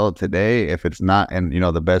sell today, if it's not in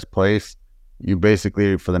the best place, you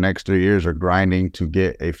basically for the next 3 years are grinding to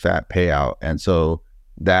get a fat payout, and so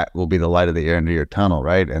that will be the light at the end of your tunnel,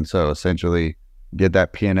 right? And so essentially, get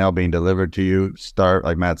that P&L being delivered to you. Start,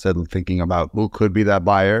 like Matt said, thinking about who could be that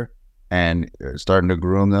buyer and starting to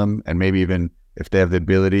groom them, and maybe even if they have the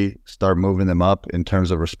ability, start moving them up in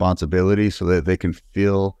terms of responsibility so that they can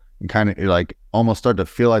feel and kind of like almost start to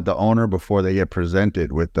feel like the owner before they get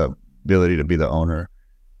presented with the ability to be the owner.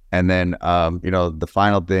 And then, the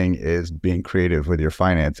final thing is being creative with your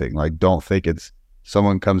financing. Like, don't think it's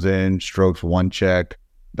someone comes in, strokes one check.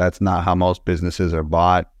 That's not how most businesses are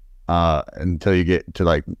bought. Until you get to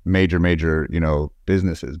like major,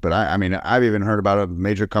 businesses. But I mean, I've even heard about a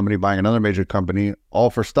major company buying another major company all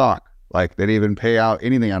for stock. Like they didn't even pay out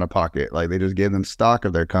anything out of pocket. Like they just gave them stock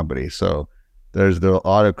of their company. So there's the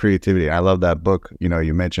lot of creativity. I love that book, you know,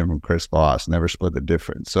 you mentioned from Chris Voss, Never Split the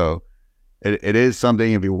Difference. So it is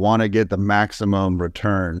something, if you want to get the maximum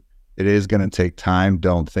return, it is going to take time.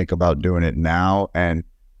 Don't think about doing it now. And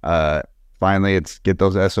finally, it's get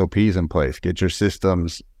those SOPs in place, get your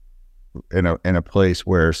systems in a place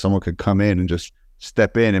where someone could come in and just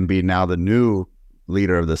step in and be now the new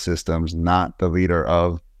leader of the systems, not the leader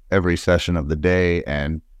of every session of the day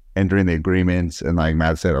and entering the agreements. And like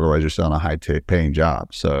Matt said, otherwise you're still on a high paying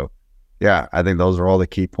job. So yeah, I think those are all the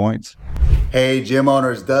key points. Hey, gym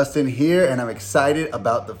owners, Dustin here, and I'm excited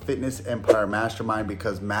about the Fitness Empire Mastermind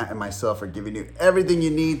because Matt and myself are giving you everything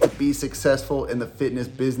you need to be successful in the fitness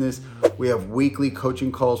business. We have weekly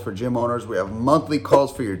coaching calls for gym owners. We have monthly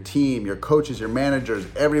calls for your team, your coaches, your managers.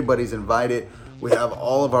 Everybody's invited. We have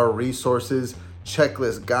all of our resources,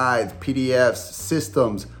 checklists, guides, PDFs,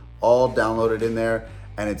 systems, all downloaded in there.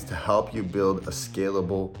 And it's to help you build a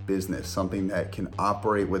scalable business, something that can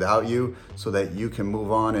operate without you so that you can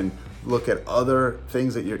move on and look at other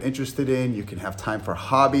things that you're interested in. You can have time for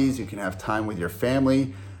hobbies. You can have time with your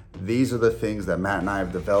family. These are the things that Matt and I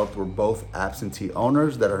have developed. We're both absentee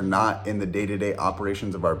owners that are not in the day-to-day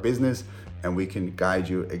operations of our business, and we can guide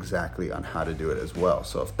you exactly on how to do it as well.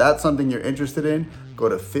 So if that's something you're interested in, go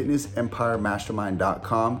to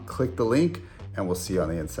fitnessempiremastermind.com, click the link, and we'll see you on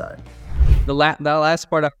the inside. The last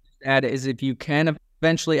part I would add is if you can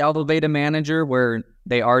eventually elevate a manager where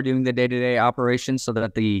they are doing the day-to-day operations so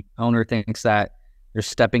that the owner thinks that you're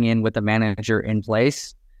stepping in with the manager in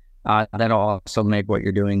place, that'll also make what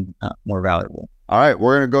you're doing more valuable. All right,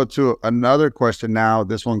 we're going to go to another question now.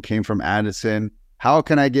 This one came from Addison. How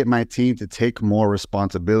can I get my team to take more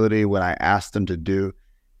responsibility when I ask them to do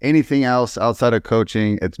anything else outside of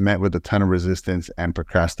coaching? It's met with a ton of resistance and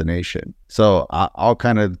procrastination. So I'll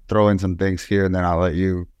kind of throw in some things here and then I'll let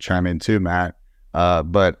you chime in too, Matt.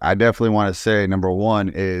 But I definitely want to say, number one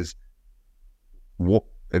is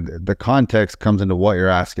the context comes into what you're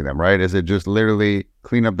asking them, right? Is it just literally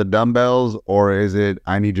clean up the dumbbells, or is it,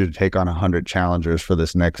 I need you to take on 100 challengers for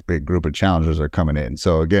this next big group of challengers that are coming in?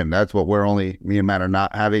 So again, that's what me and Matt are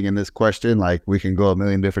not having in this question. Like we can go a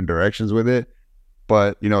million different directions with it.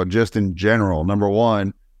 But, you know, just in general, number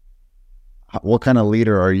one, what kind of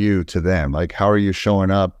leader are you to them? Like, how are you showing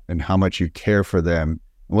up and how much you care for them?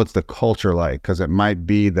 And what's the culture like? Because it might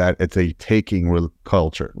be that it's a taking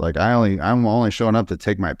culture. Like I'm only showing up to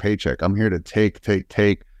take my paycheck. I'm here to take.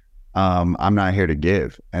 I'm not here to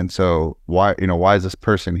give. And so why is this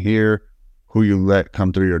person here? Who you let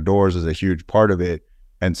come through your doors is a huge part of it.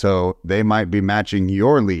 And so they might be matching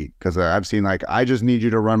your lead, because I've seen like, I just need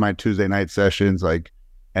you to run my Tuesday night sessions, like,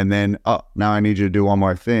 and then, now I need you to do one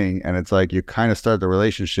more thing. And it's like, you kind of start the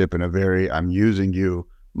relationship in a very, I'm using you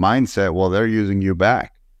mindset. Well, they're using you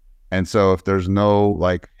back. And so if there's no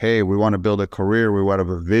like, hey, we want to build a career, we want to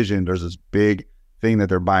have a vision, there's this big thing that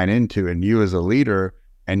they're buying into, and you as a leader,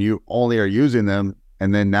 and you only are using them,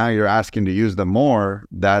 and then now you're asking to use them more,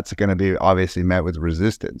 that's going to be obviously met with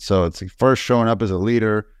resistance. So it's first showing up as a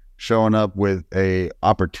leader, showing up with a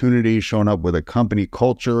opportunity, showing up with a company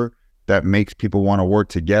culture that makes people want to work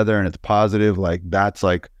together and it's positive. Like that's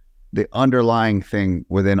like the underlying thing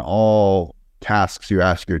within all tasks you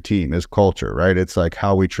ask your team is culture, right? It's like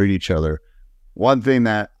how we treat each other. One thing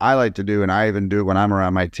that I like to do, and I even do when I'm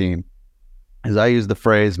around my team, is I use the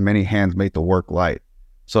phrase, many hands make the work light.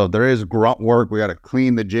 So if there is grunt work, we got to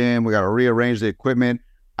clean the gym, we got to rearrange the equipment,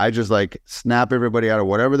 I just like snap everybody out of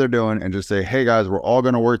whatever they're doing and just say, hey guys, we're all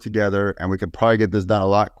going to work together and we could probably get this done a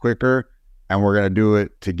lot quicker, and we're going to do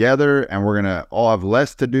it together, and we're going to all have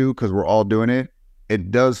less to do because we're all doing it.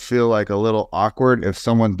 It does feel like a little awkward if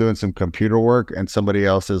someone's doing some computer work and somebody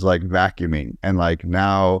else is like vacuuming, and like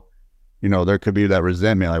now, you know, there could be that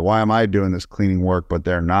resentment, like, why am I doing this cleaning work but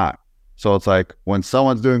they're not? So it's like, when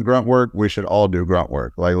someone's doing grunt work, we should all do grunt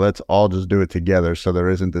work. Like, let's all just do it together so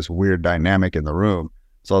there isn't this weird dynamic in the room.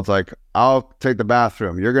 So it's like, I'll take the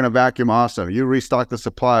bathroom, you're going to vacuum, awesome. You restock the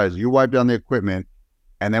supplies, you wipe down the equipment,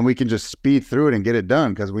 and then we can just speed through it and get it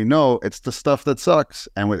done, because we know it's the stuff that sucks.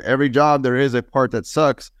 And with every job, there is a part that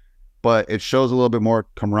sucks, but it shows a little bit more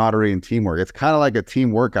camaraderie and teamwork. It's kind of like a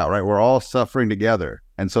team workout, right? We're all suffering together.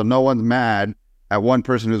 And so no one's mad at one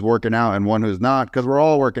person who's working out and one who's not, because we're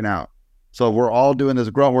all working out. So we're all doing this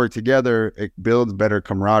grunt work together. It builds better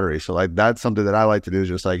camaraderie. So like, that's something that I like to do, is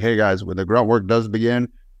just like, hey guys, when the grunt work does begin,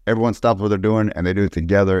 everyone stops what they're doing and they do it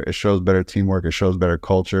together. It shows better teamwork. It shows better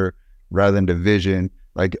culture rather than division.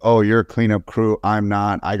 Like, oh, you're a cleanup crew, I'm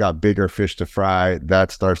not, I got bigger fish to fry.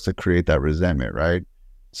 That starts to create that resentment, right?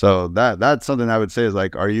 So that's something I would say is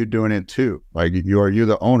like, are you doing it too? Like, are you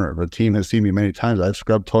the owner? The team has seen me many times. I've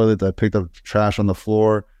scrubbed toilets. I picked up trash on the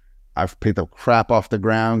floor. I've picked up crap off the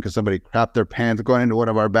ground because somebody crapped their pants going into one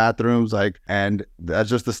of our bathrooms. Like, and that's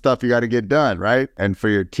just the stuff you got to get done, right? And for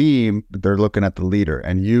your team, they're looking at the leader,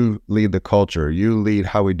 and you lead the culture. You lead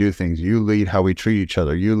how we do things. You lead how we treat each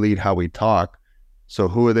other. You lead how we talk. So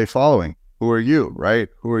who are they following? Who are you, right?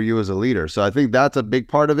 Who are you as a leader? So I think that's a big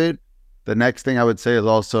part of it. The next thing I would say is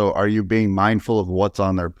also, are you being mindful of what's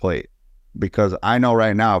on their plate? Because I know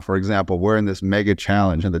right now, for example, we're in this mega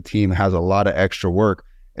challenge and the team has a lot of extra work.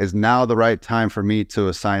 Is now the right time for me to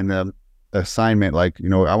assign them assignment? Like,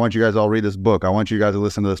 I want you guys to all read this book. I want you guys to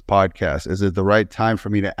listen to this podcast. Is it the right time for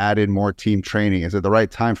me to add in more team training? Is it the right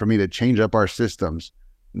time for me to change up our systems?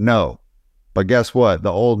 No. But guess what?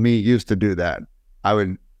 The old me used to do that. I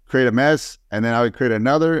would create a mess, and then I would create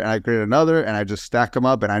another, and I'd create another, and I just stack them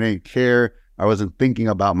up, and I didn't care. I wasn't thinking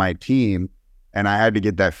about my team, and I had to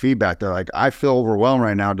get that feedback. They're like, I feel overwhelmed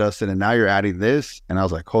right now, Dustin, and now you're adding this. And I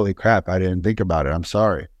was like, holy crap, I didn't think about it. I'm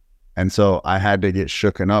sorry. And so I had to get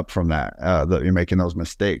shooken up from that you're making those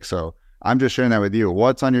mistakes. So I'm just sharing that with you.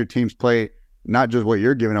 What's on your team's plate, not just what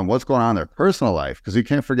you're giving them, what's going on in their personal life, because you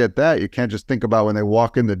can't forget that. You can't just think about when they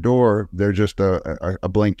walk in the door, they're just a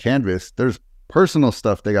blank canvas. There's personal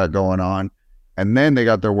stuff they got going on, and then they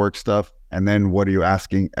got their work stuff, and then what are you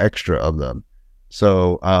asking extra of them?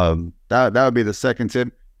 So that would be the second tip.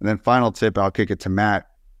 And then final tip, I'll kick it to Matt,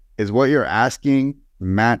 is what you're asking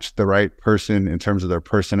match the right person in terms of their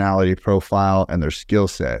personality profile and their skill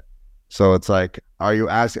set. So it's like, are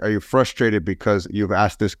you frustrated because you've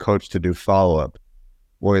asked this coach to do follow-up?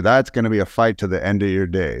 Boy, that's going to be a fight to the end of your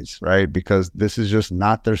days, right? Because this is just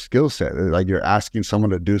not their skill set. Like, you're asking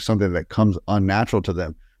someone to do something that comes unnatural to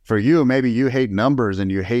them. For you, maybe you hate numbers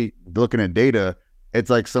and you hate looking at data.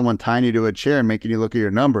 It's like someone tying you to a chair and making you look at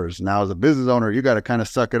your numbers. Now, as a business owner, you got to kind of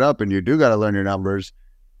suck it up and you do got to learn your numbers.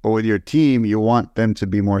 But with your team, you want them to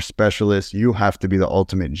be more specialists. You have to be the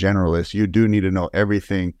ultimate generalist. You do need to know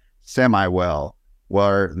everything semi-well.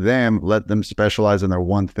 Where let them specialize in their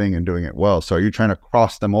one thing and doing it well. So are you trying to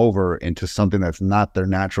cross them over into something that's not their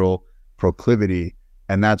natural proclivity?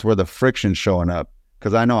 And that's where the friction's showing up.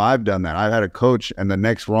 Because I know I've done that. I've had a coach, and the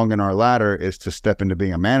next rung in our ladder is to step into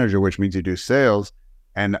being a manager, which means you do sales.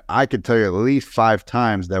 And I could tell you at least 5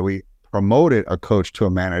 times that we promoted a coach to a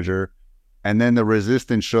manager, and then the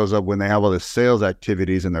resistance shows up when they have all the sales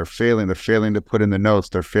activities and they're failing to put in the notes,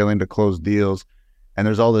 they're failing to close deals. And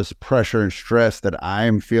there's all this pressure and stress that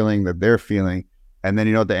I'm feeling, that they're feeling. And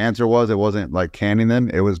then, what the answer was? It wasn't like canning them.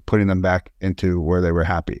 It was putting them back into where they were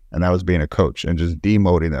happy. And that was being a coach and just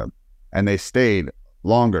demoting them. And they stayed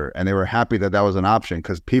longer, and they were happy that that was an option,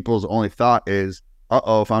 because people's only thought is,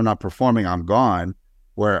 if I'm not performing, I'm gone.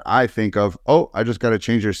 Where I think of, I just got to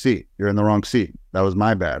change your seat. You're in the wrong seat. That was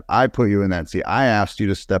my bad. I put you in that seat. I asked you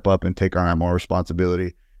to step up and take on more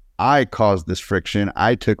responsibility. I caused this friction.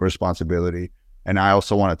 I took responsibility. And I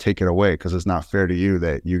also want to take it away, because it's not fair to you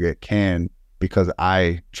that you get canned because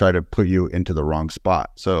I try to put you into the wrong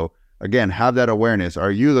spot. So again, have that awareness.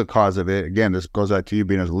 Are you the cause of it? Again, this goes back to you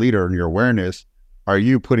being as a leader and your awareness. Are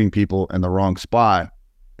you putting people in the wrong spot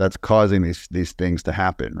that's causing these things to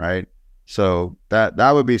happen, right? So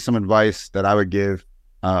that would be some advice that I would give.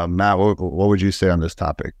 Matt, what would you say on this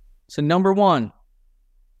topic? So number 1,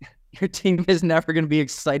 your team is never going to be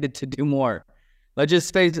excited to do more. Let's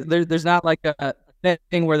just face it, there's not like a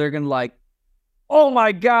thing where they're going to like, oh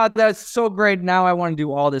my God, that's so great. Now I want to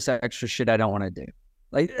do all this extra shit I don't want to do.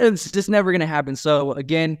 Like, it's just never going to happen. So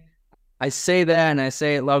again, I say that, and I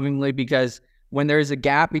say it lovingly, because when there's a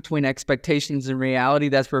gap between expectations and reality,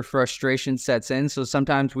 that's where frustration sets in. So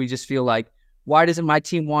sometimes we just feel like, why doesn't my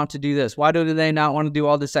team want to do this? Why do they not want to do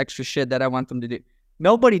all this extra shit that I want them to do?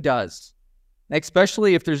 Nobody does,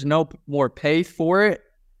 especially if there's no more pay for it.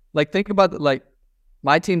 Like, think about like,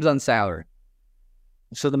 my team's on salary.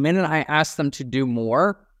 So the minute I ask them to do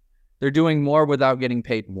more, they're doing more without getting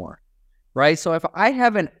paid more, right? So if I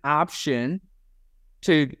have an option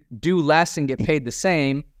to do less and get paid the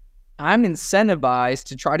same, I'm incentivized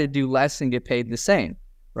to try to do less and get paid the same,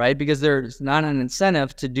 right? Because there's not an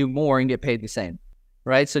incentive to do more and get paid the same,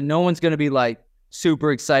 right? So no one's going to be like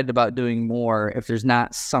super excited about doing more if there's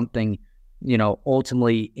not something,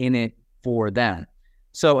 ultimately in it for them.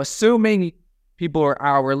 So assuming people are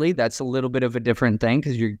hourly, that's a little bit of a different thing,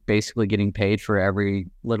 because you're basically getting paid for every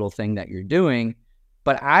little thing that you're doing.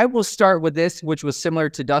 But I will start with this, which was similar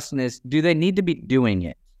to Dustin, is, do they need to be doing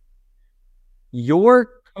it? Your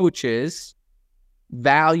coach's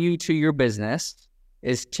value to your business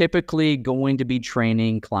is typically going to be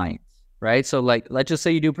training clients, right? So like, let's just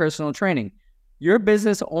say you do personal training. Your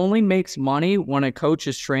business only makes money when a coach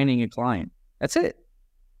is training a client. That's it.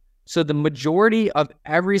 So the majority of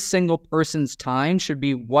every single person's time should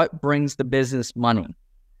be what brings the business money.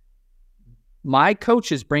 My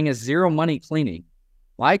coaches bring us zero money cleaning.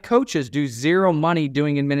 My coaches do zero money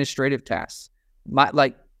doing administrative tasks.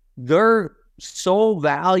 Their sole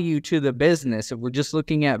value to the business, if we're just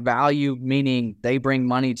looking at value, meaning they bring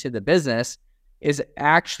money to the business, is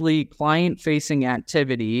actually client-facing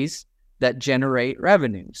activities that generate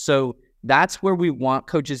revenue. So that's where we want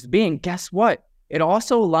coaches to be. And guess what? It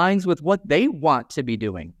also aligns with what they want to be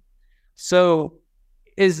doing. So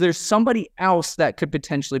is there somebody else that could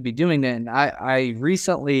potentially be doing that? And I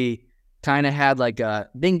recently kind of had like a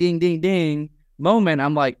ding, ding, ding, ding moment.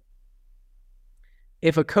 I'm like,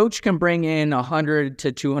 if a coach can bring in $100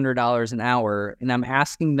 to $200 an hour, and I'm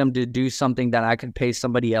asking them to do something that I could pay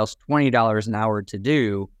somebody else $20 an hour to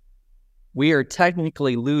do, we are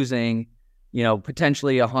technically losing,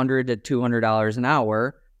 potentially $100 to $200 an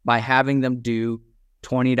hour by having them do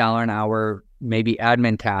 $20 an hour, maybe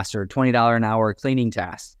admin tasks, or $20 an hour cleaning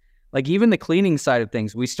tasks. Like even the cleaning side of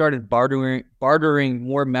things, we started bartering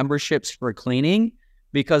more memberships for cleaning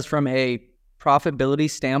because from a profitability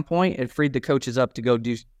standpoint, it freed the coaches up to go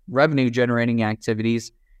do revenue generating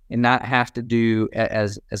activities and not have to do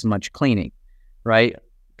as much cleaning, right?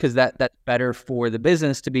 Because that's better for the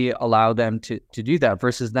business to allow them to do that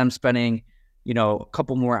versus them spending, a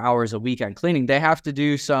couple more hours a week on cleaning. They have to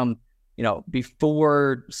do some,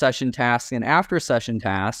 before session tasks and after session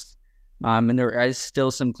tasks. And there is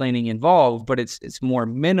still some cleaning involved, but it's more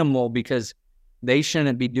minimal because they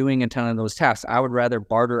shouldn't be doing a ton of those tasks. I would rather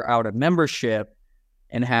barter out a membership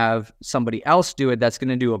and have somebody else do it that's going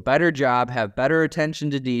to do a better job, have better attention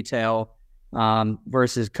to detail,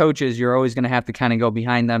 versus coaches. You're always going to have to kind of go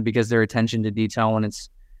behind them because their attention to detail when it's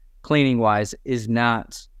cleaning wise is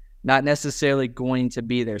not necessarily going to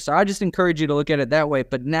be there. So I just encourage you to look at it that way.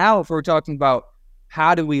 But now if we're talking about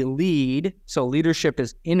how do we lead? So leadership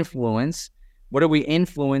is influence. What are we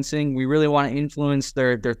influencing? We really want to influence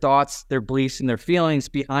their thoughts, their beliefs, and their feelings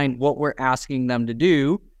behind what we're asking them to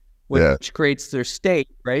do, which creates their state,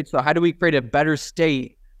 right? So how do we create a better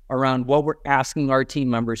state around what we're asking our team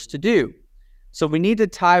members to do? So we need to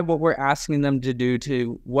tie what we're asking them to do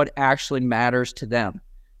to what actually matters to them.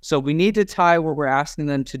 So we need to tie what we're asking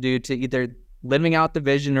them to do to either living out the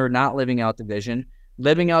vision or not living out the vision,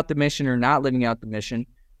 living out the mission or not living out the mission,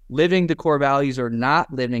 living the core values or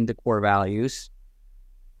not living the core values.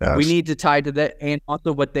 Yes. We need to tie to that and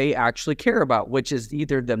also what they actually care about, which is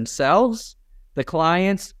either themselves, the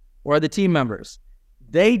clients, or the team members.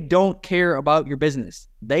 They don't care about your business.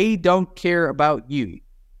 They don't care about you.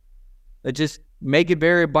 Let's just make it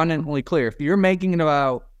very abundantly clear. If you're making it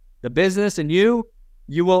about the business and you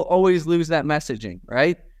will always lose that messaging,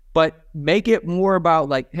 right? But make it more about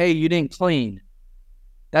like, hey, you didn't clean.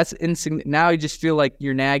 That's insignificant. Now you just feel like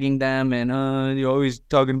you're nagging them and you're always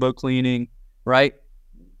talking about cleaning, right?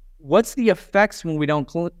 What's the effects when we don't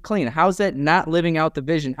clean? How's that not living out the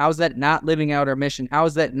vision? How's that not living out our mission? How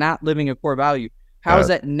is that not living a core value? How is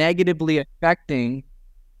that negatively affecting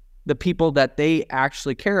the people that they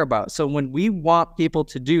actually care about? So when we want people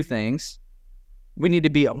to do things, we need to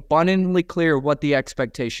be abundantly clear what the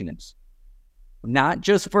expectation is, not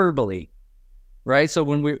just verbally, right? So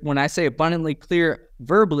when I say abundantly clear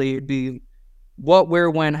verbally, it'd be what,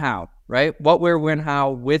 where, when, how, right? What, where, when,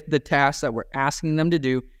 how with the tasks that we're asking them to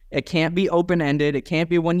do. It can't be open-ended. It can't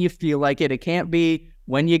be when you feel like it. It can't be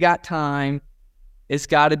when you got time. It's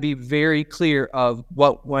got to be very clear of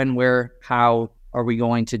what, when, where, how are we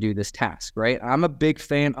going to do this task, right? I'm a big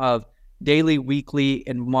fan of daily, weekly,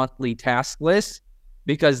 and monthly task lists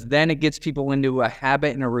because then it gets people into a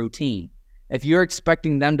habit and a routine. If you're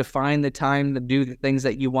expecting them to find the time to do the things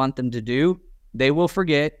that you want them to do, they will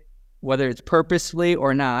forget, whether it's purposely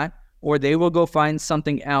or not, or they will go find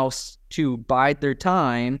something else to bide their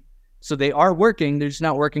time. So they are working, they're just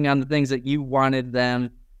not working on the things that you wanted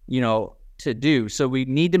them, to do. So we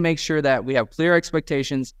need to make sure that we have clear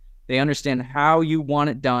expectations. They understand how you want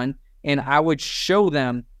it done. And I would show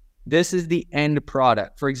them this is the end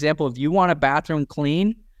product. For example, if you want a bathroom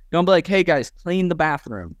clean, don't be like, hey guys, clean the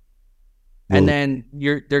bathroom. And then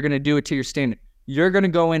they're going to do it to your standard. You're going to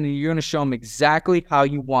go in and you're going to show them exactly how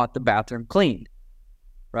you want the bathroom cleaned,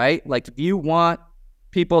 right? Like if you want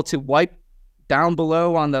people to wipe down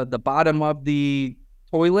below on the bottom of the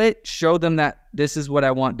toilet, show them that this is what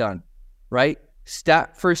I want done, right?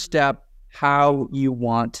 Step for step, how you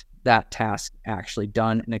want that task actually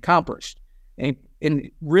done and accomplished.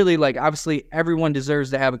 And really, like, obviously everyone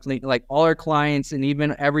deserves to have a clean, like all our clients and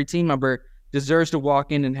even every team member deserves to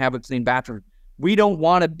walk in and have a clean bathroom. We don't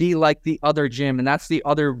want to be like the other gym. And that's the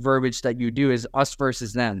other verbiage that you do, is us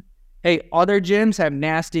versus them. Hey, other gyms have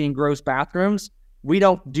nasty and gross bathrooms. We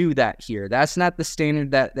don't do that here. That's not the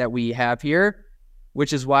standard that we have here,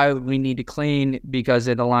 which is why we need to clean, because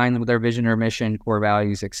it aligns with our vision or mission, core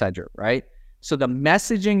values, etc. Right? So the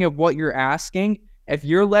messaging of what you're asking, if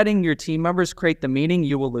you're letting your team members create the meaning,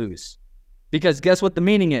 you will lose. Because guess what the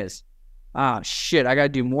meaning is? Shit, I got to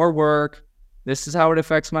do more work. This is how it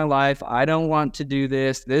affects my life. I don't want to do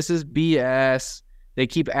this. This is BS. They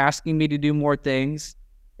keep asking me to do more things.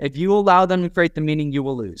 If you allow them to create the meaning, you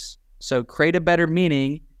will lose. So create a better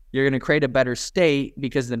meaning. You're going to create a better state,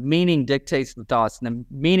 because the meaning dictates the thoughts, and the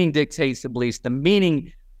meaning dictates the beliefs. The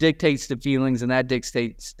meaning dictates the feelings, and that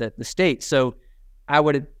dictates the state. So I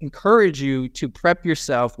would encourage you to prep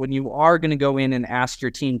yourself when you are going to go in and ask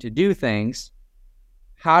your team to do things.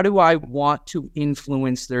 How do I want to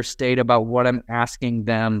influence their state about what I'm asking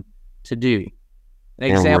them to do?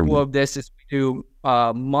 An example of this is we do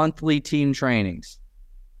monthly team trainings.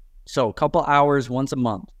 So a couple hours once a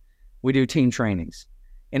month, we do team trainings.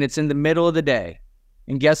 And it's in the middle of the day.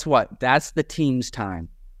 And guess what? That's the team's time,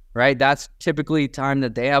 right? That's typically time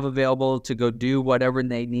that they have available to go do whatever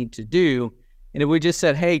they need to do. And if we just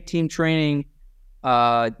said, hey, team training,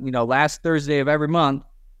 last Thursday of every month,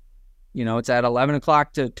 it's at 11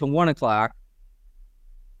 o'clock to 1 o'clock,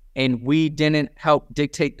 and we didn't help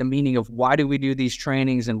dictate the meaning of why do we do these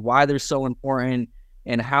trainings and why they're so important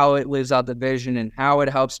and how it lives out the vision and how it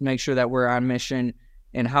helps make sure that we're on mission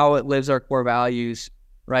and how it lives our core values,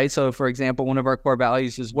 right? So, for example, one of our core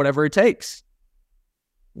values is whatever it takes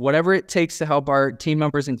to help our team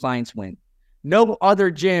members and clients win. No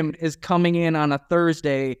other gym is coming in on a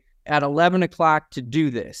Thursday at 11 o'clock to do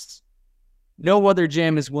this. No other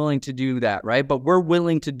gym is willing to do that, right? But we're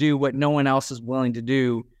willing to do what no one else is willing to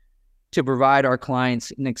do to provide our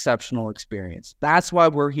clients an exceptional experience. That's why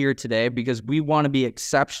we're here today, because we want to be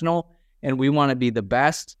exceptional and we want to be the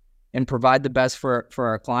best and provide the best for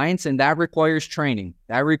our clients. And that requires training.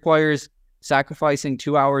 That requires sacrificing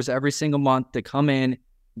 2 hours every single month to come in,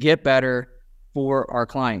 get better for our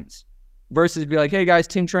clients. Versus be like, hey guys,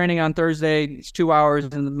 team training on Thursday, it's 2 hours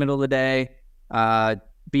in the middle of the day.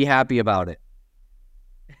 Be happy about it.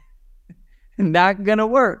 Not gonna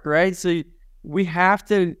work, right? So we have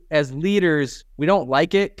to, as leaders, we don't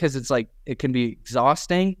like it because it's like, it can be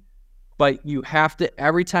exhausting, but you have to,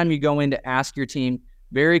 every time you go in, to ask your team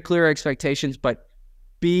very clear expectations, but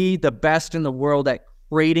be the best in the world at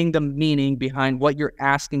creating the meaning behind what you're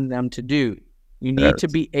asking them to do. You need to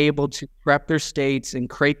be able to prep their states and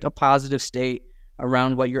create a positive state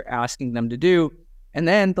around what you're asking them to do. And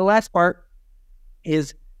then the last part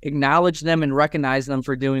is acknowledge them and recognize them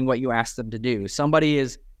for doing what you asked them to do. Somebody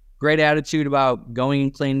is great attitude about going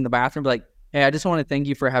and cleaning the bathroom, like, hey, I just want to thank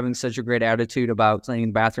you for having such a great attitude about cleaning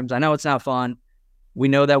the bathrooms. I know it's not fun. We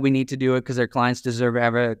know that we need to do it because our clients deserve to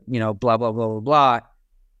have a, blah, blah, blah, blah, blah.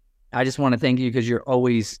 I just want to thank you because you're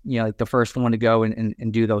always, like the first one to go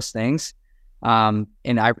and do those things. And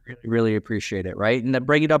I really, really appreciate it, right? And then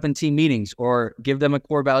bring it up in team meetings or give them a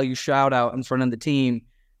core value shout out in front of the team,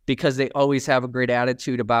 because they always have a great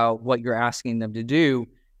attitude about what you're asking them to do.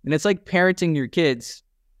 And it's like parenting your kids.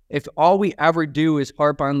 If all we ever do is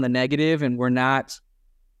harp on the negative and we're not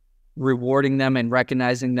rewarding them and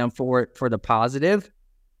recognizing them for the positive,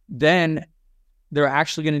 then they're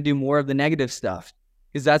actually going to do more of the negative stuff,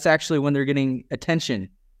 because that's actually when they're getting attention.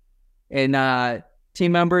 And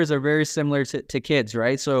team members are very similar to kids,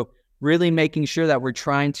 right? So really making sure that we're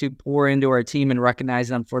trying to pour into our team and recognize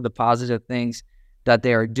them for the positive things that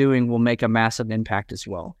they are doing will make a massive impact as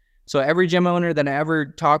well. So every gym owner that I ever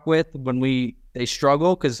talk with, when they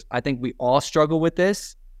struggle, because I think we all struggle with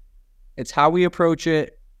this, it's how we approach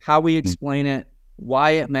it, how we explain it,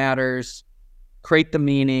 why it matters, create the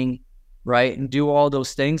meaning, right? And do all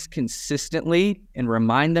those things consistently and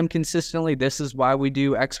remind them consistently, this is why we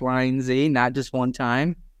do X, Y, and Z, not just one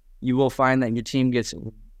time. You will find that your team gets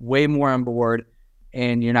way more on board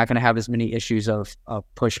and you're not going to have as many issues of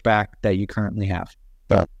pushback that you currently have.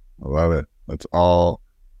 I love it. That's all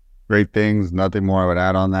great things. Nothing more I would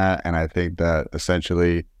add on that. And I think that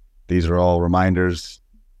essentially these are all reminders.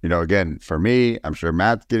 Again, for me, I'm sure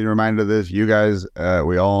Matt's getting reminded of this. You guys,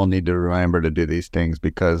 we all need to remember to do these things,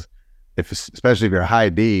 because especially if you're high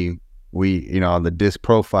D, on the disc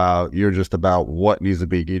profile, you're just about what needs to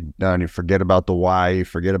be done. You forget about the why, you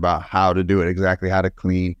forget about how to do it exactly, how to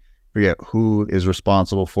clean, forget who is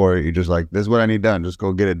responsible for it. You're just like, this is what I need done. Just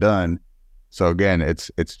go get it done. So again, it's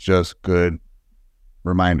just good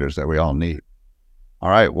reminders that we all need. All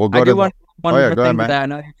right, we'll go to one more go thing ahead, to that.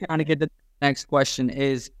 And I'm trying to get the next question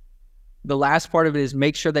is, the last part of it is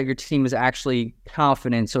make sure that your team is actually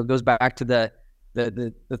confident. So it goes back to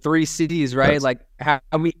the 3 C's, right? Yes. Like, have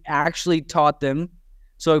we actually taught them?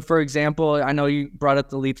 So for example, I know you brought up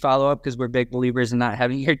the lead follow-up because we're big believers in not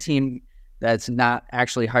having your team that's not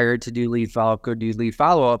actually hired to do lead follow-up go do lead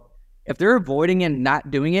follow-up. If they're avoiding and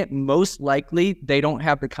not doing it, most likely they don't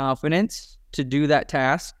have the confidence to do that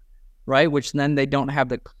task, right? Which then they don't have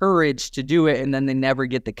the courage to do it, and then they never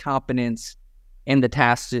get the competence in the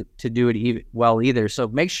task to do it well either. So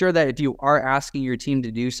make sure that if you are asking your team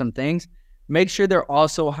to do some things, make sure they're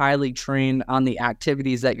also highly trained on the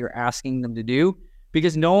activities that you're asking them to do,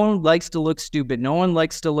 because no one likes to look stupid. No one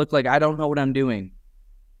likes to look like I don't know what I'm doing.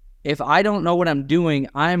 If I don't know what I'm doing,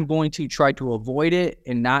 I'm going to try to avoid it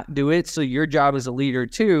and not do it. So your job as a leader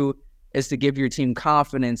too is to give your team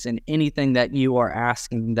confidence in anything that you are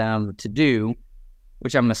asking them to do,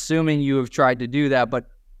 which I'm assuming you have tried to do that. But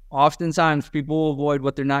oftentimes people will avoid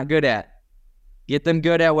what they're not good at. Get them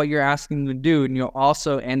good at what you're asking them to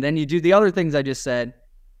do. And then you do the other things I just said.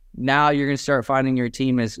 Now you're going to start finding your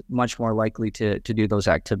team is much more likely to do those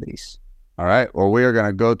activities. All right. Well, we are going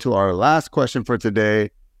to go to our last question for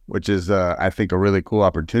today, which is, I think, a really cool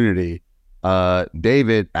opportunity.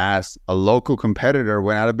 David asked, a local competitor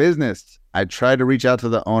went out of business. I tried to reach out to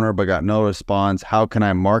the owner, but got no response. How can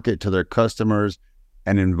I market to their customers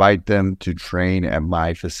and invite them to train at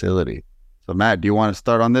my facility? So Matt, do you want to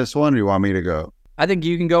start on this one or do you want me to go? I think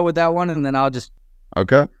you can go with that one and then I'll just...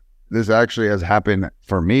 Okay. This actually has happened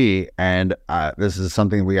for me. And this is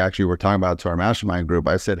something we actually were talking about to our mastermind group.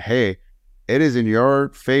 I said, hey, it is in your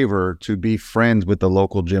favor to be friends with the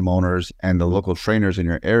local gym owners and the local trainers in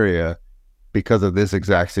your area because of this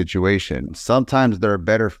exact situation. Sometimes they're a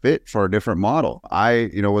better fit for a different model. I,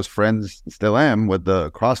 was friends, still am, with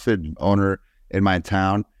the CrossFit owner in my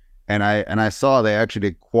town. And I saw they actually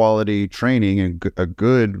did quality training and a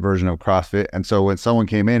good version of CrossFit. And so when someone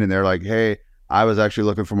came in and they're like, hey, I was actually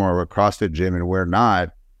looking for more of a CrossFit gym and we're not,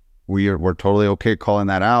 we're totally okay calling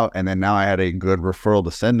that out. And then now I had a good referral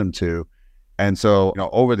to send them to. And so,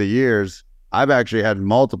 over the years, I've actually had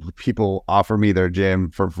multiple people offer me their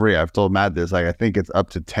gym for free. I've told Matt this, I think it's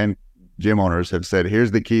up to 10 gym owners have said,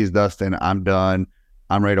 here's the keys, Dustin, I'm done.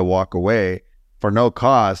 I'm ready to walk away for no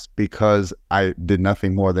cost because I did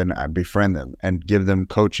nothing more than befriend them and give them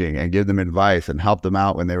coaching and give them advice and help them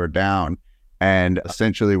out when they were down and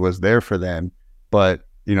essentially was there for them. But,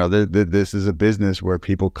 this is a business where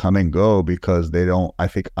people come and go because they don't, I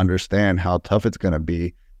think, understand how tough it's going to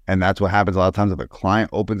be. And that's what happens a lot of times if a client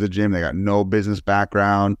opens a gym, they got no business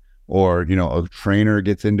background, or, a trainer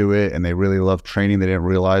gets into it and they really love training. They didn't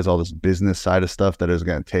realize all this business side of stuff that it's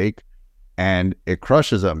going to take, and it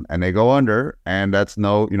crushes them and they go under. And that's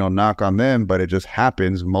no, knock on them, but it just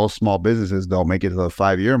happens. Most small businesses don't make it to the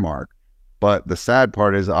 5-year mark. But the sad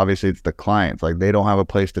part is obviously it's the clients. Like they don't have a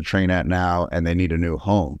place to train at now and they need a new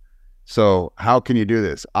home. So how can you do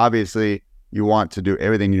this? Obviously, you want to do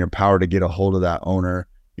everything in your power to get a hold of that owner.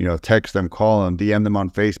 Text them, call them, DM them on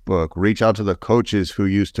Facebook, reach out to the coaches who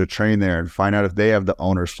used to train there and find out if they have the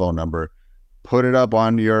owner's phone number. Put it up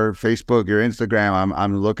on your Facebook, your Instagram.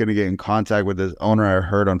 I'm looking to get in contact with this owner. I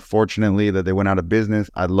heard, unfortunately, that they went out of business.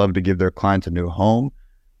 I'd love to give their clients a new home.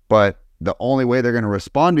 But the only way they're going to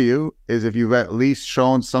respond to you is if you've at least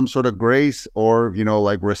shown some sort of grace or,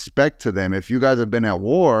 respect to them. If you guys have been at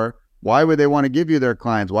war, why would they want to give you their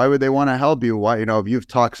clients? Why would they want to help you? Why, if you've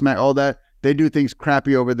talked smack, all that, they do things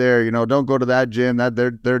crappy over there. Don't go to that gym. That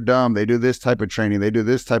they're dumb. They do this type of training. They do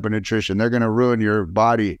this type of nutrition. They're going to ruin your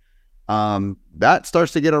body. That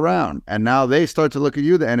starts to get around. And now they start to look at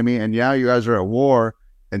you, the enemy. And now you guys are at war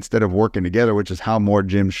instead of working together, which is how more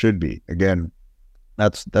gyms should be. Again,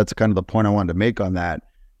 that's kind of the point I wanted to make on that.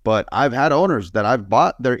 But I've had owners that I've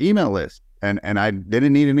bought their email list and I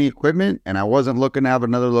didn't need any equipment and I wasn't looking to have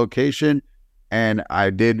another location. And I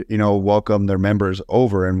did, welcome their members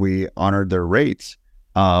over and we honored their rates.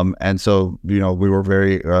 And so, we were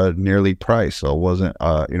very nearly priced. So it wasn't,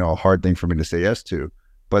 a hard thing for me to say yes to.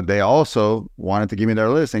 But they also wanted to give me their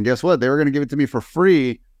list. And guess what? They were going to give it to me for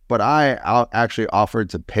free. But I actually offered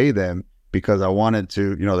to pay them because I wanted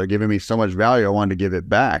to, they're giving me so much value. I wanted to give it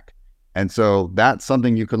back. And so that's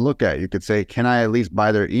something you could look at. You could say, can I at least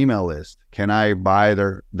buy their email list? Can I buy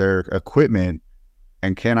their equipment?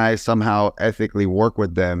 And can I somehow ethically work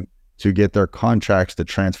with them to get their contracts to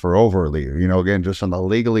transfer over? Again, just on the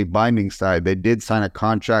legally binding side, they did sign a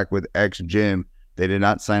contract with X gym. They did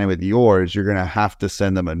not sign it with yours. You're going to have to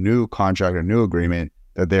send them a new contract, a new agreement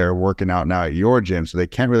that they're working out now at your gym. So they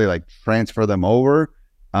can't really transfer them over.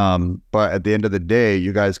 But at the end of the day,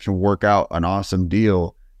 you guys can work out an awesome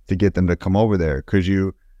deal to get them to come over there. Could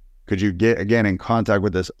you get, again, in contact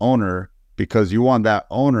with this owner because you want that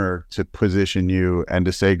owner to position you and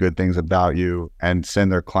to say good things about you and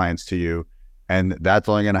send their clients to you. And that's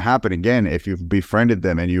only going to happen again if you've befriended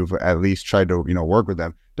them and you've at least tried to, work with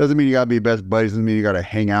them. Doesn't mean you got to be best buddies. Doesn't mean you got to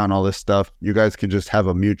hang out and all this stuff. You guys can just have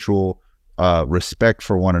a mutual respect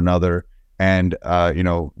for one another. And,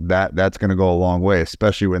 that's going to go a long way,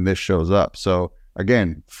 especially when this shows up. So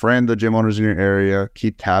again, friend the gym owners in your area,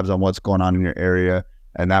 keep tabs on what's going on in your area.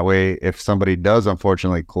 And that way, if somebody does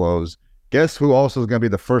unfortunately close, guess who also is going to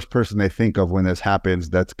be the first person they think of when this happens?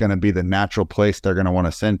 That's going to be the natural place they're going to want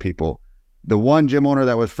to send people. The one gym owner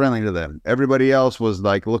that was friendly to them. Everybody else was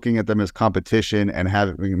like looking at them as competition and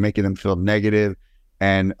making them feel negative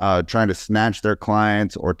and trying to snatch their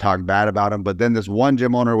clients or talk bad about them. But then this one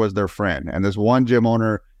gym owner was their friend, and this one gym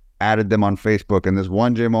owner added them on Facebook, and this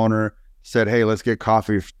one gym owner said, hey, let's get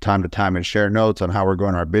coffee from time to time and share notes on how we're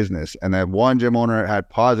growing our business. And that one gym owner had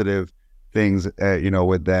positive things,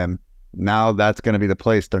 with them. Now that's going to be the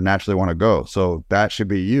place they naturally want to go. So that should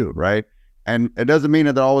be you, right? And it doesn't mean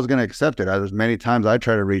that they're always going to accept it. There's many times I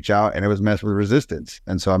try to reach out and it was met with resistance.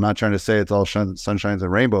 And so I'm not trying to say it's all sunshines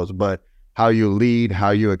and rainbows, but how you lead, how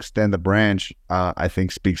you extend the branch, I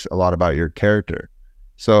think speaks a lot about your character.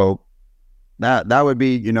 So that would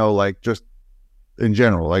be, just in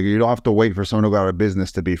general, like you don't have to wait for someone to go out of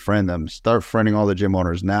business to befriend them. Start friending all the gym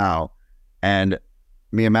owners now. And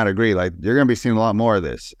me and Matt agree, like you're going to be seeing a lot more of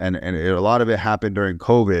this. And a lot of it happened during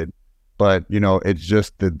COVID. But, it's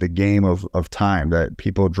just the game of time that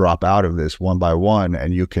people drop out of this one by one,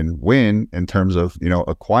 and you can win in terms of,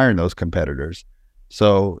 acquiring those competitors.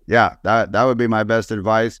 So, yeah, that would be my best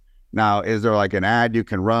advice. Now, is there like an ad you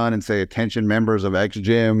can run and say, attention members of X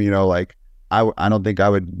Gym? I don't think I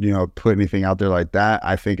would, put anything out there like that.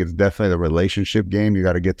 I think it's definitely the relationship game. You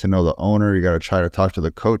got to get to know the owner. You got to try to talk to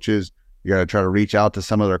the coaches. You got to try to reach out to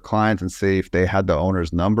some of their clients and see if they had the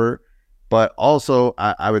owner's number. But also,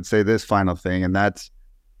 I would say this final thing, and that's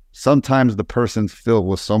sometimes the person's filled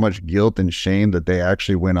with so much guilt and shame that they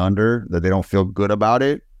actually went under, that they don't feel good about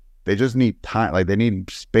it. They just need time, like they need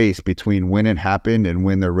space between when it happened and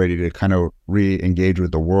when they're ready to kind of re-engage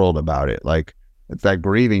with the world about it. Like it's that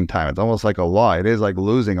grieving time. It's almost like a law. It is like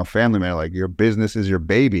losing a family member. Like your business is your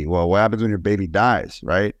baby. Well, what happens when your baby dies,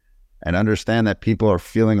 right? And understand that people are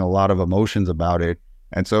feeling a lot of emotions about it.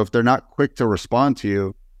 And so if they're not quick to respond to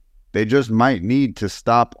you, they just might need to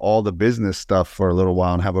stop all the business stuff for a little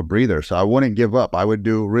while and have a breather. So I wouldn't give up. I would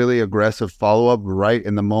do really aggressive follow-up right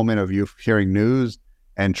in the moment of you hearing news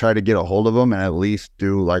and try to get a hold of them and at least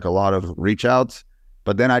do like a lot of reach outs.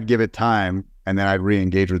 But then I'd give it time and then I'd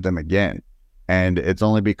re-engage with them again. And it's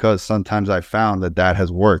only because sometimes I found that has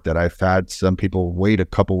worked, that I've had some people wait a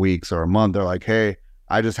couple weeks or a month. They're like, hey,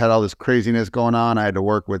 I just had all this craziness going on. I had to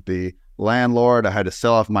work with the landlord. I had to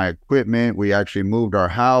sell off my equipment. We actually moved our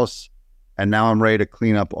house, and now I'm ready to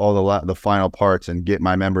clean up all the final parts and get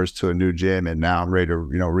my members to a new gym. And now I'm ready to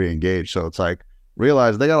re-engage. So it's like,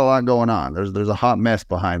 realize they got a lot going on. There's a hot mess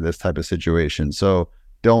behind this type of situation. So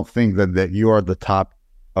don't think that you are the top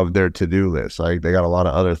of their to-do list. Like they got a lot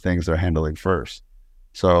of other things they're handling first.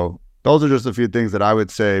 So those are just a few things that I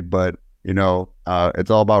would say. But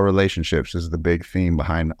it's all about relationships is the big theme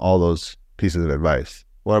behind all those pieces of advice.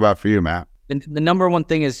 What about for you, Matt? The number one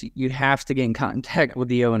thing is you have to get in contact with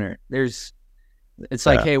the owner. It's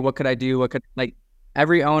like, hey, what could I do? Like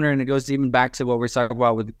every owner, and it goes even back to what we're talking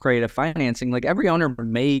about with creative financing, like every owner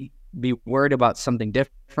may be worried about something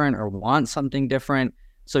different or want something different.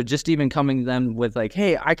 So just even coming to them with like,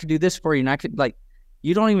 hey, I could do this for you. And I could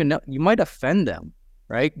you don't even know, you might offend them,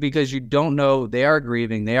 right? Because you don't know, they are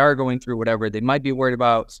grieving, they are going through whatever. They might be worried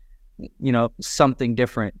about something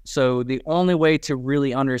different. So the only way to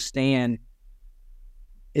really understand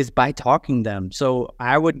is by talking to them. So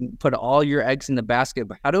I wouldn't put all your eggs in the basket,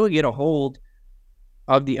 but how do we get a hold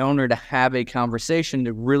of the owner to have a conversation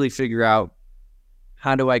to really figure out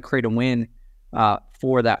how do I create a win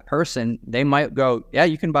for that person? They might go, yeah,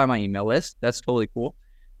 you can buy my email list. That's totally cool.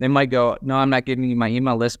 They might go, no, I'm not giving you my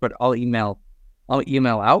email list, but I'll email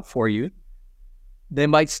out for you. They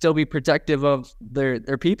might still be protective of their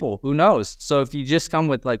people. Who knows? So if you just come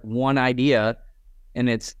with like one idea and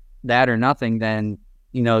it's that or nothing, then,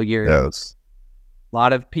 a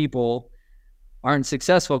lot of people aren't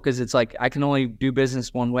successful because it's like, I can only do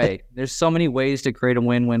business one way. There's so many ways to create a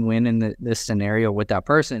win-win-win in this scenario with that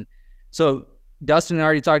person. So Dustin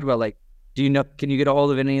already talked about like, can you get a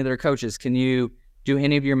hold of any of their coaches? Do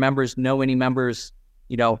any of your members know any members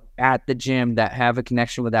at the gym that have a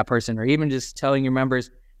connection with that person? Or even just telling your members,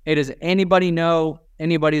 hey, does anybody know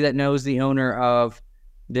anybody that knows the owner of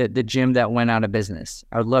the gym that went out of business?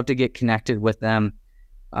 I would love to get connected with them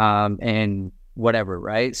and whatever,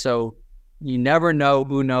 right? So you never know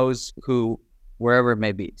who knows who, wherever it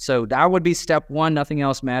may be. So that would be step one. Nothing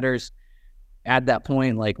else matters at that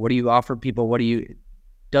point. Like, what do you offer people?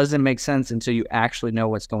 Doesn't make sense until you actually know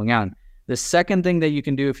what's going on. The second thing that you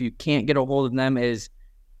can do if you can't get a hold of them is,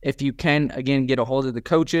 if you can, again, get a hold of the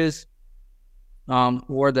coaches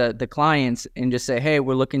or the clients and just say, hey,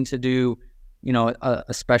 we're looking to do,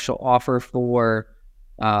 a special offer for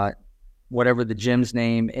whatever the gym's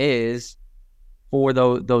name is for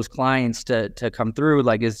those clients to come through.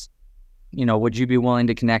 Like, would you be willing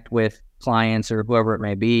to connect with clients or whoever it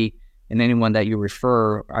may be, and anyone that you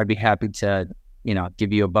refer, I'd be happy to,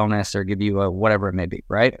 give you a bonus or give you a whatever it may be,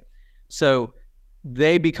 right? So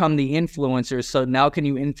they become the influencers. So now can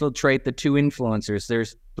you infiltrate the two influencers?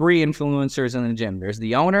 There's 3 influencers in the gym. There's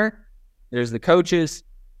the owner, there's the coaches,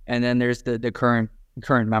 and then there's the current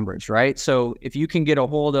members, right? So if you can get a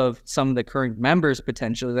hold of some of the current members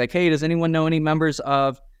potentially, like, hey, does anyone know any members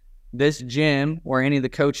of this gym or any of the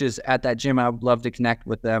coaches at that gym? I would love to connect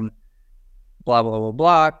with them, blah, blah, blah,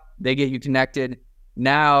 blah. They get you connected.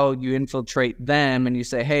 Now you infiltrate them and you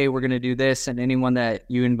say, hey, we're going to do this. And anyone that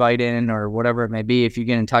you invite in or whatever it may be, if you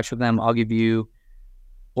get in touch with them, I'll give you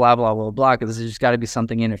blah, blah, blah, blah, because there's just got to be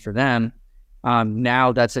something in it for them.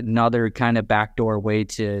 Now that's another kind of backdoor way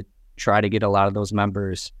to try to get a lot of those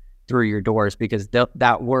members through your doors, because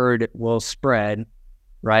that word will spread,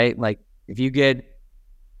 right? Like, if you get a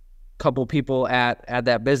couple people at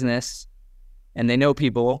that business and they know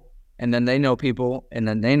people, and then they know people, and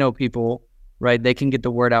then they know people, right? They can get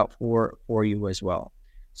the word out for you as well.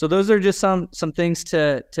 So those are just some things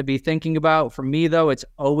to be thinking about. For me, though, it's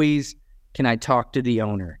always, can I talk to the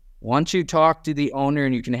owner? Once you talk to the owner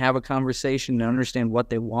and you can have a conversation and understand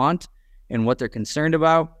what they want and what they're concerned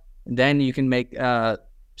about, then you can make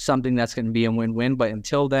something that's going to be a win-win. But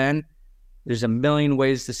until then, there's a million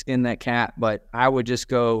ways to skin that cat. But I would just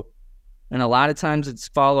go, and a lot of times it's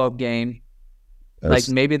follow-up game. Like,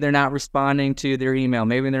 maybe they're not responding to their email.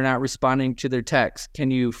 Maybe they're not responding to their text.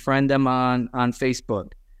 Can you friend them on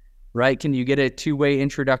Facebook, right? Can you get a 2-way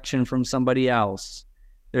introduction from somebody else?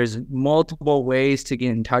 There's multiple ways to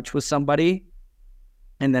get in touch with somebody.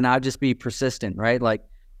 And then I'll just be persistent, right? Like,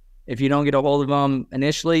 if you don't get a hold of them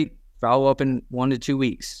initially, follow up in 1 to 2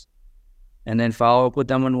 weeks. And then follow up with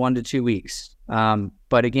them in 1 to 2 weeks.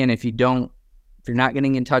 But again, if you're not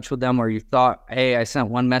getting in touch with them, or you thought, hey, I sent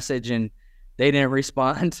one message and they didn't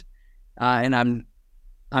respond, and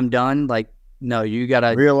I'm done. Like, no, you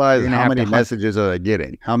gotta realize how many messages are they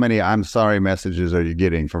getting? How many I'm sorry messages are you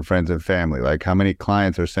getting from friends and family? Like, how many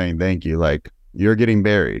clients are saying thank you? Like, you're getting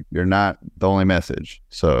buried. You're not the only message.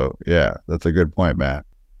 So yeah, that's a good point, Matt.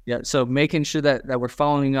 Yeah. So making sure that we're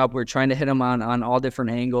following up, we're trying to hit them on all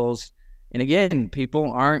different angles. And again,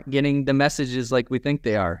 people aren't getting the messages like we think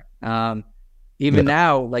they are.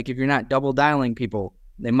 Now, like, if you're not double dialing people,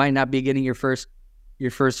 they might not be getting your first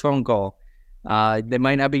phone call. They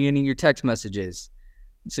might not be getting your text messages.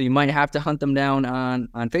 So you might have to hunt them down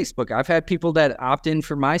on Facebook. I've had people that opt in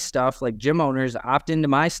for my stuff, like gym owners opt into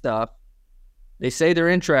my stuff. They say they're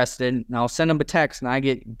interested, and I'll send them a text, and I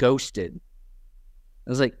get ghosted. I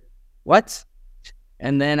was like, what?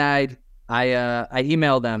 And then I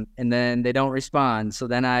email them, and then they don't respond. So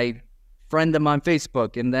then I friend them on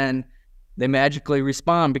Facebook, and then they magically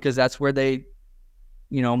respond, because that's where they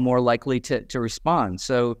more likely to respond.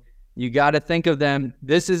 So you got to think of them.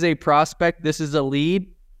 This is a prospect. This is a lead.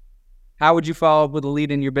 How would you follow up with a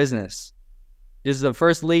lead in your business? Is the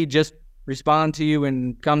first lead just respond to you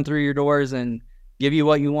and come through your doors and give you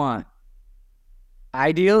what you want?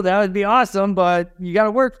 Ideal, that would be awesome, but you got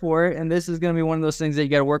to work for it. And this is going to be one of those things that you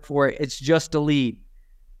got to work for. It's just a lead.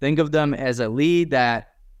 Think of them as a lead that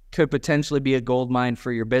could potentially be a gold mine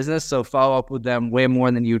for your business. So follow up with them way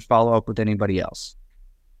more than you'd follow up with anybody else.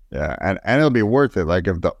 Yeah, and it'll be worth it. Like,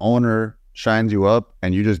 if the owner shines you up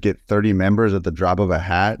and you just get 30 members at the drop of a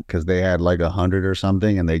hat because they had like 100 or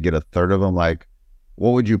something, and they get a third of them, like,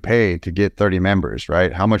 what would you pay to get 30 members,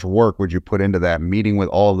 right? How much work would you put into that, meeting with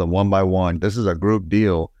all of them one by one? This is a group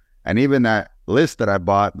deal. And even that list that I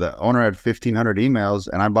bought, the owner had 1,500 emails,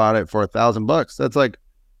 and I bought it for $1,000. That's like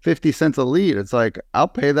 50 cents a lead. It's like, I'll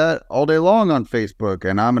pay that all day long on Facebook,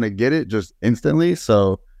 and I'm going to get it just instantly.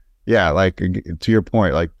 So yeah, like, to your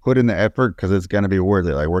point, like, put in the effort, because it's going to be worth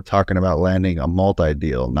it. Like, we're talking about landing a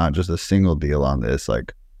multi-deal, not just a single deal on this,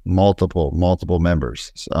 like multiple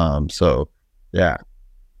members. So yeah.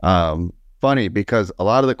 Funny, because a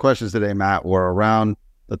lot of the questions today, Matt, were around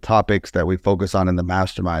the topics that we focus on in the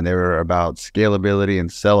mastermind. They were about scalability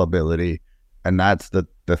and sellability. And that's the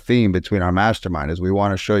theme between our mastermind, is we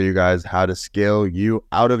want to show you guys how to scale you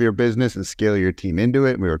out of your business and scale your team into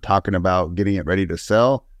it. We were talking about getting it ready to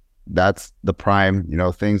sell. that's the prime,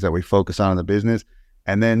 things that we focus on in the business.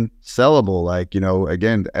 And then sellable, like,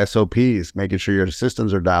 again, SOPs, making sure your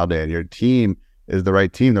systems are dialed in, your team is the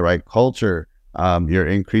right team, the right culture. You're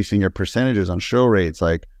increasing your percentages on show rates.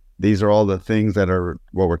 Like, these are all the things that are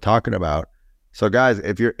what we're talking about. So guys,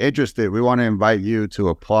 if you're interested, we want to invite you to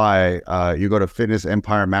apply. You go to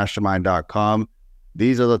fitnessempiremastermind.com.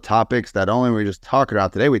 These are the topics that only we just talked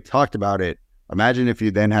about today. We talked about it. Imagine if you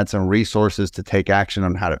then had some resources to take action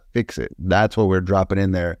on how to fix it. That's what we're dropping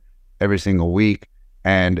in there every single week.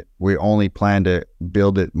 And we only plan to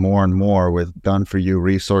build it more and more with done for you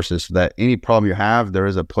resources, so that any problem you have, there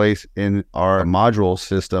is a place in our module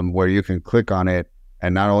system where you can click on it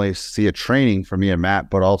and not only see a training from me and Matt,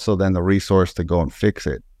 but also then the resource to go and fix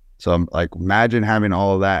it. So I'm like, imagine having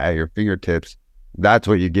all of that at your fingertips. That's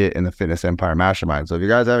what you get in the Fitness Empire Mastermind. So if you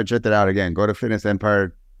guys haven't checked it out, again, go to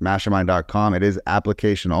fitnessempiremastermind.com. It is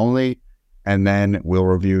application only, and then we'll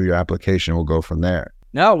review your application. We'll go from there.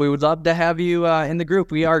 No, we would love to have you in the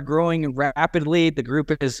group. We are growing rapidly. The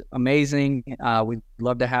group is amazing. We'd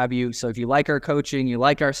love to have you. So if you like our coaching, you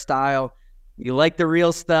like our style, you like the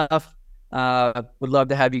real stuff, would love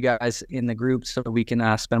to have you guys in the group so we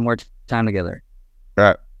can spend more time together. All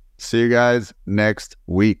right. See you guys next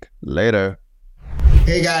week. Later.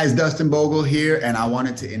 Hey guys, Dustin Bogle here, and I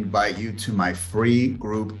wanted to invite you to my free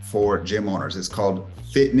group for gym owners. It's called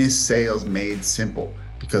Fitness Sales Made Simple,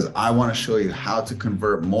 because I want to show you how to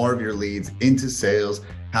convert more of your leads into sales,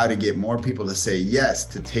 how to get more people to say yes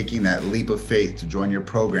to taking that leap of faith to join your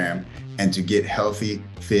program and to get healthy,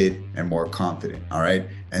 fit, and more confident. All right.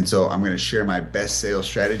 And so I'm going to share my best sales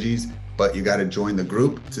strategies, but you got to join the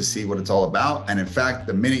group to see what it's all about. And in fact,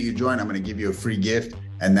 the minute you join, I'm going to give you a free gift.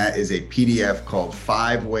 And that is a PDF called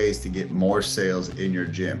 5 Ways to Get More Sales in Your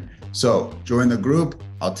Gym. So join the group.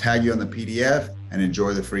 I'll tag you on the PDF and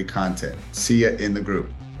enjoy the free content. See you in the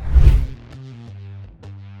group.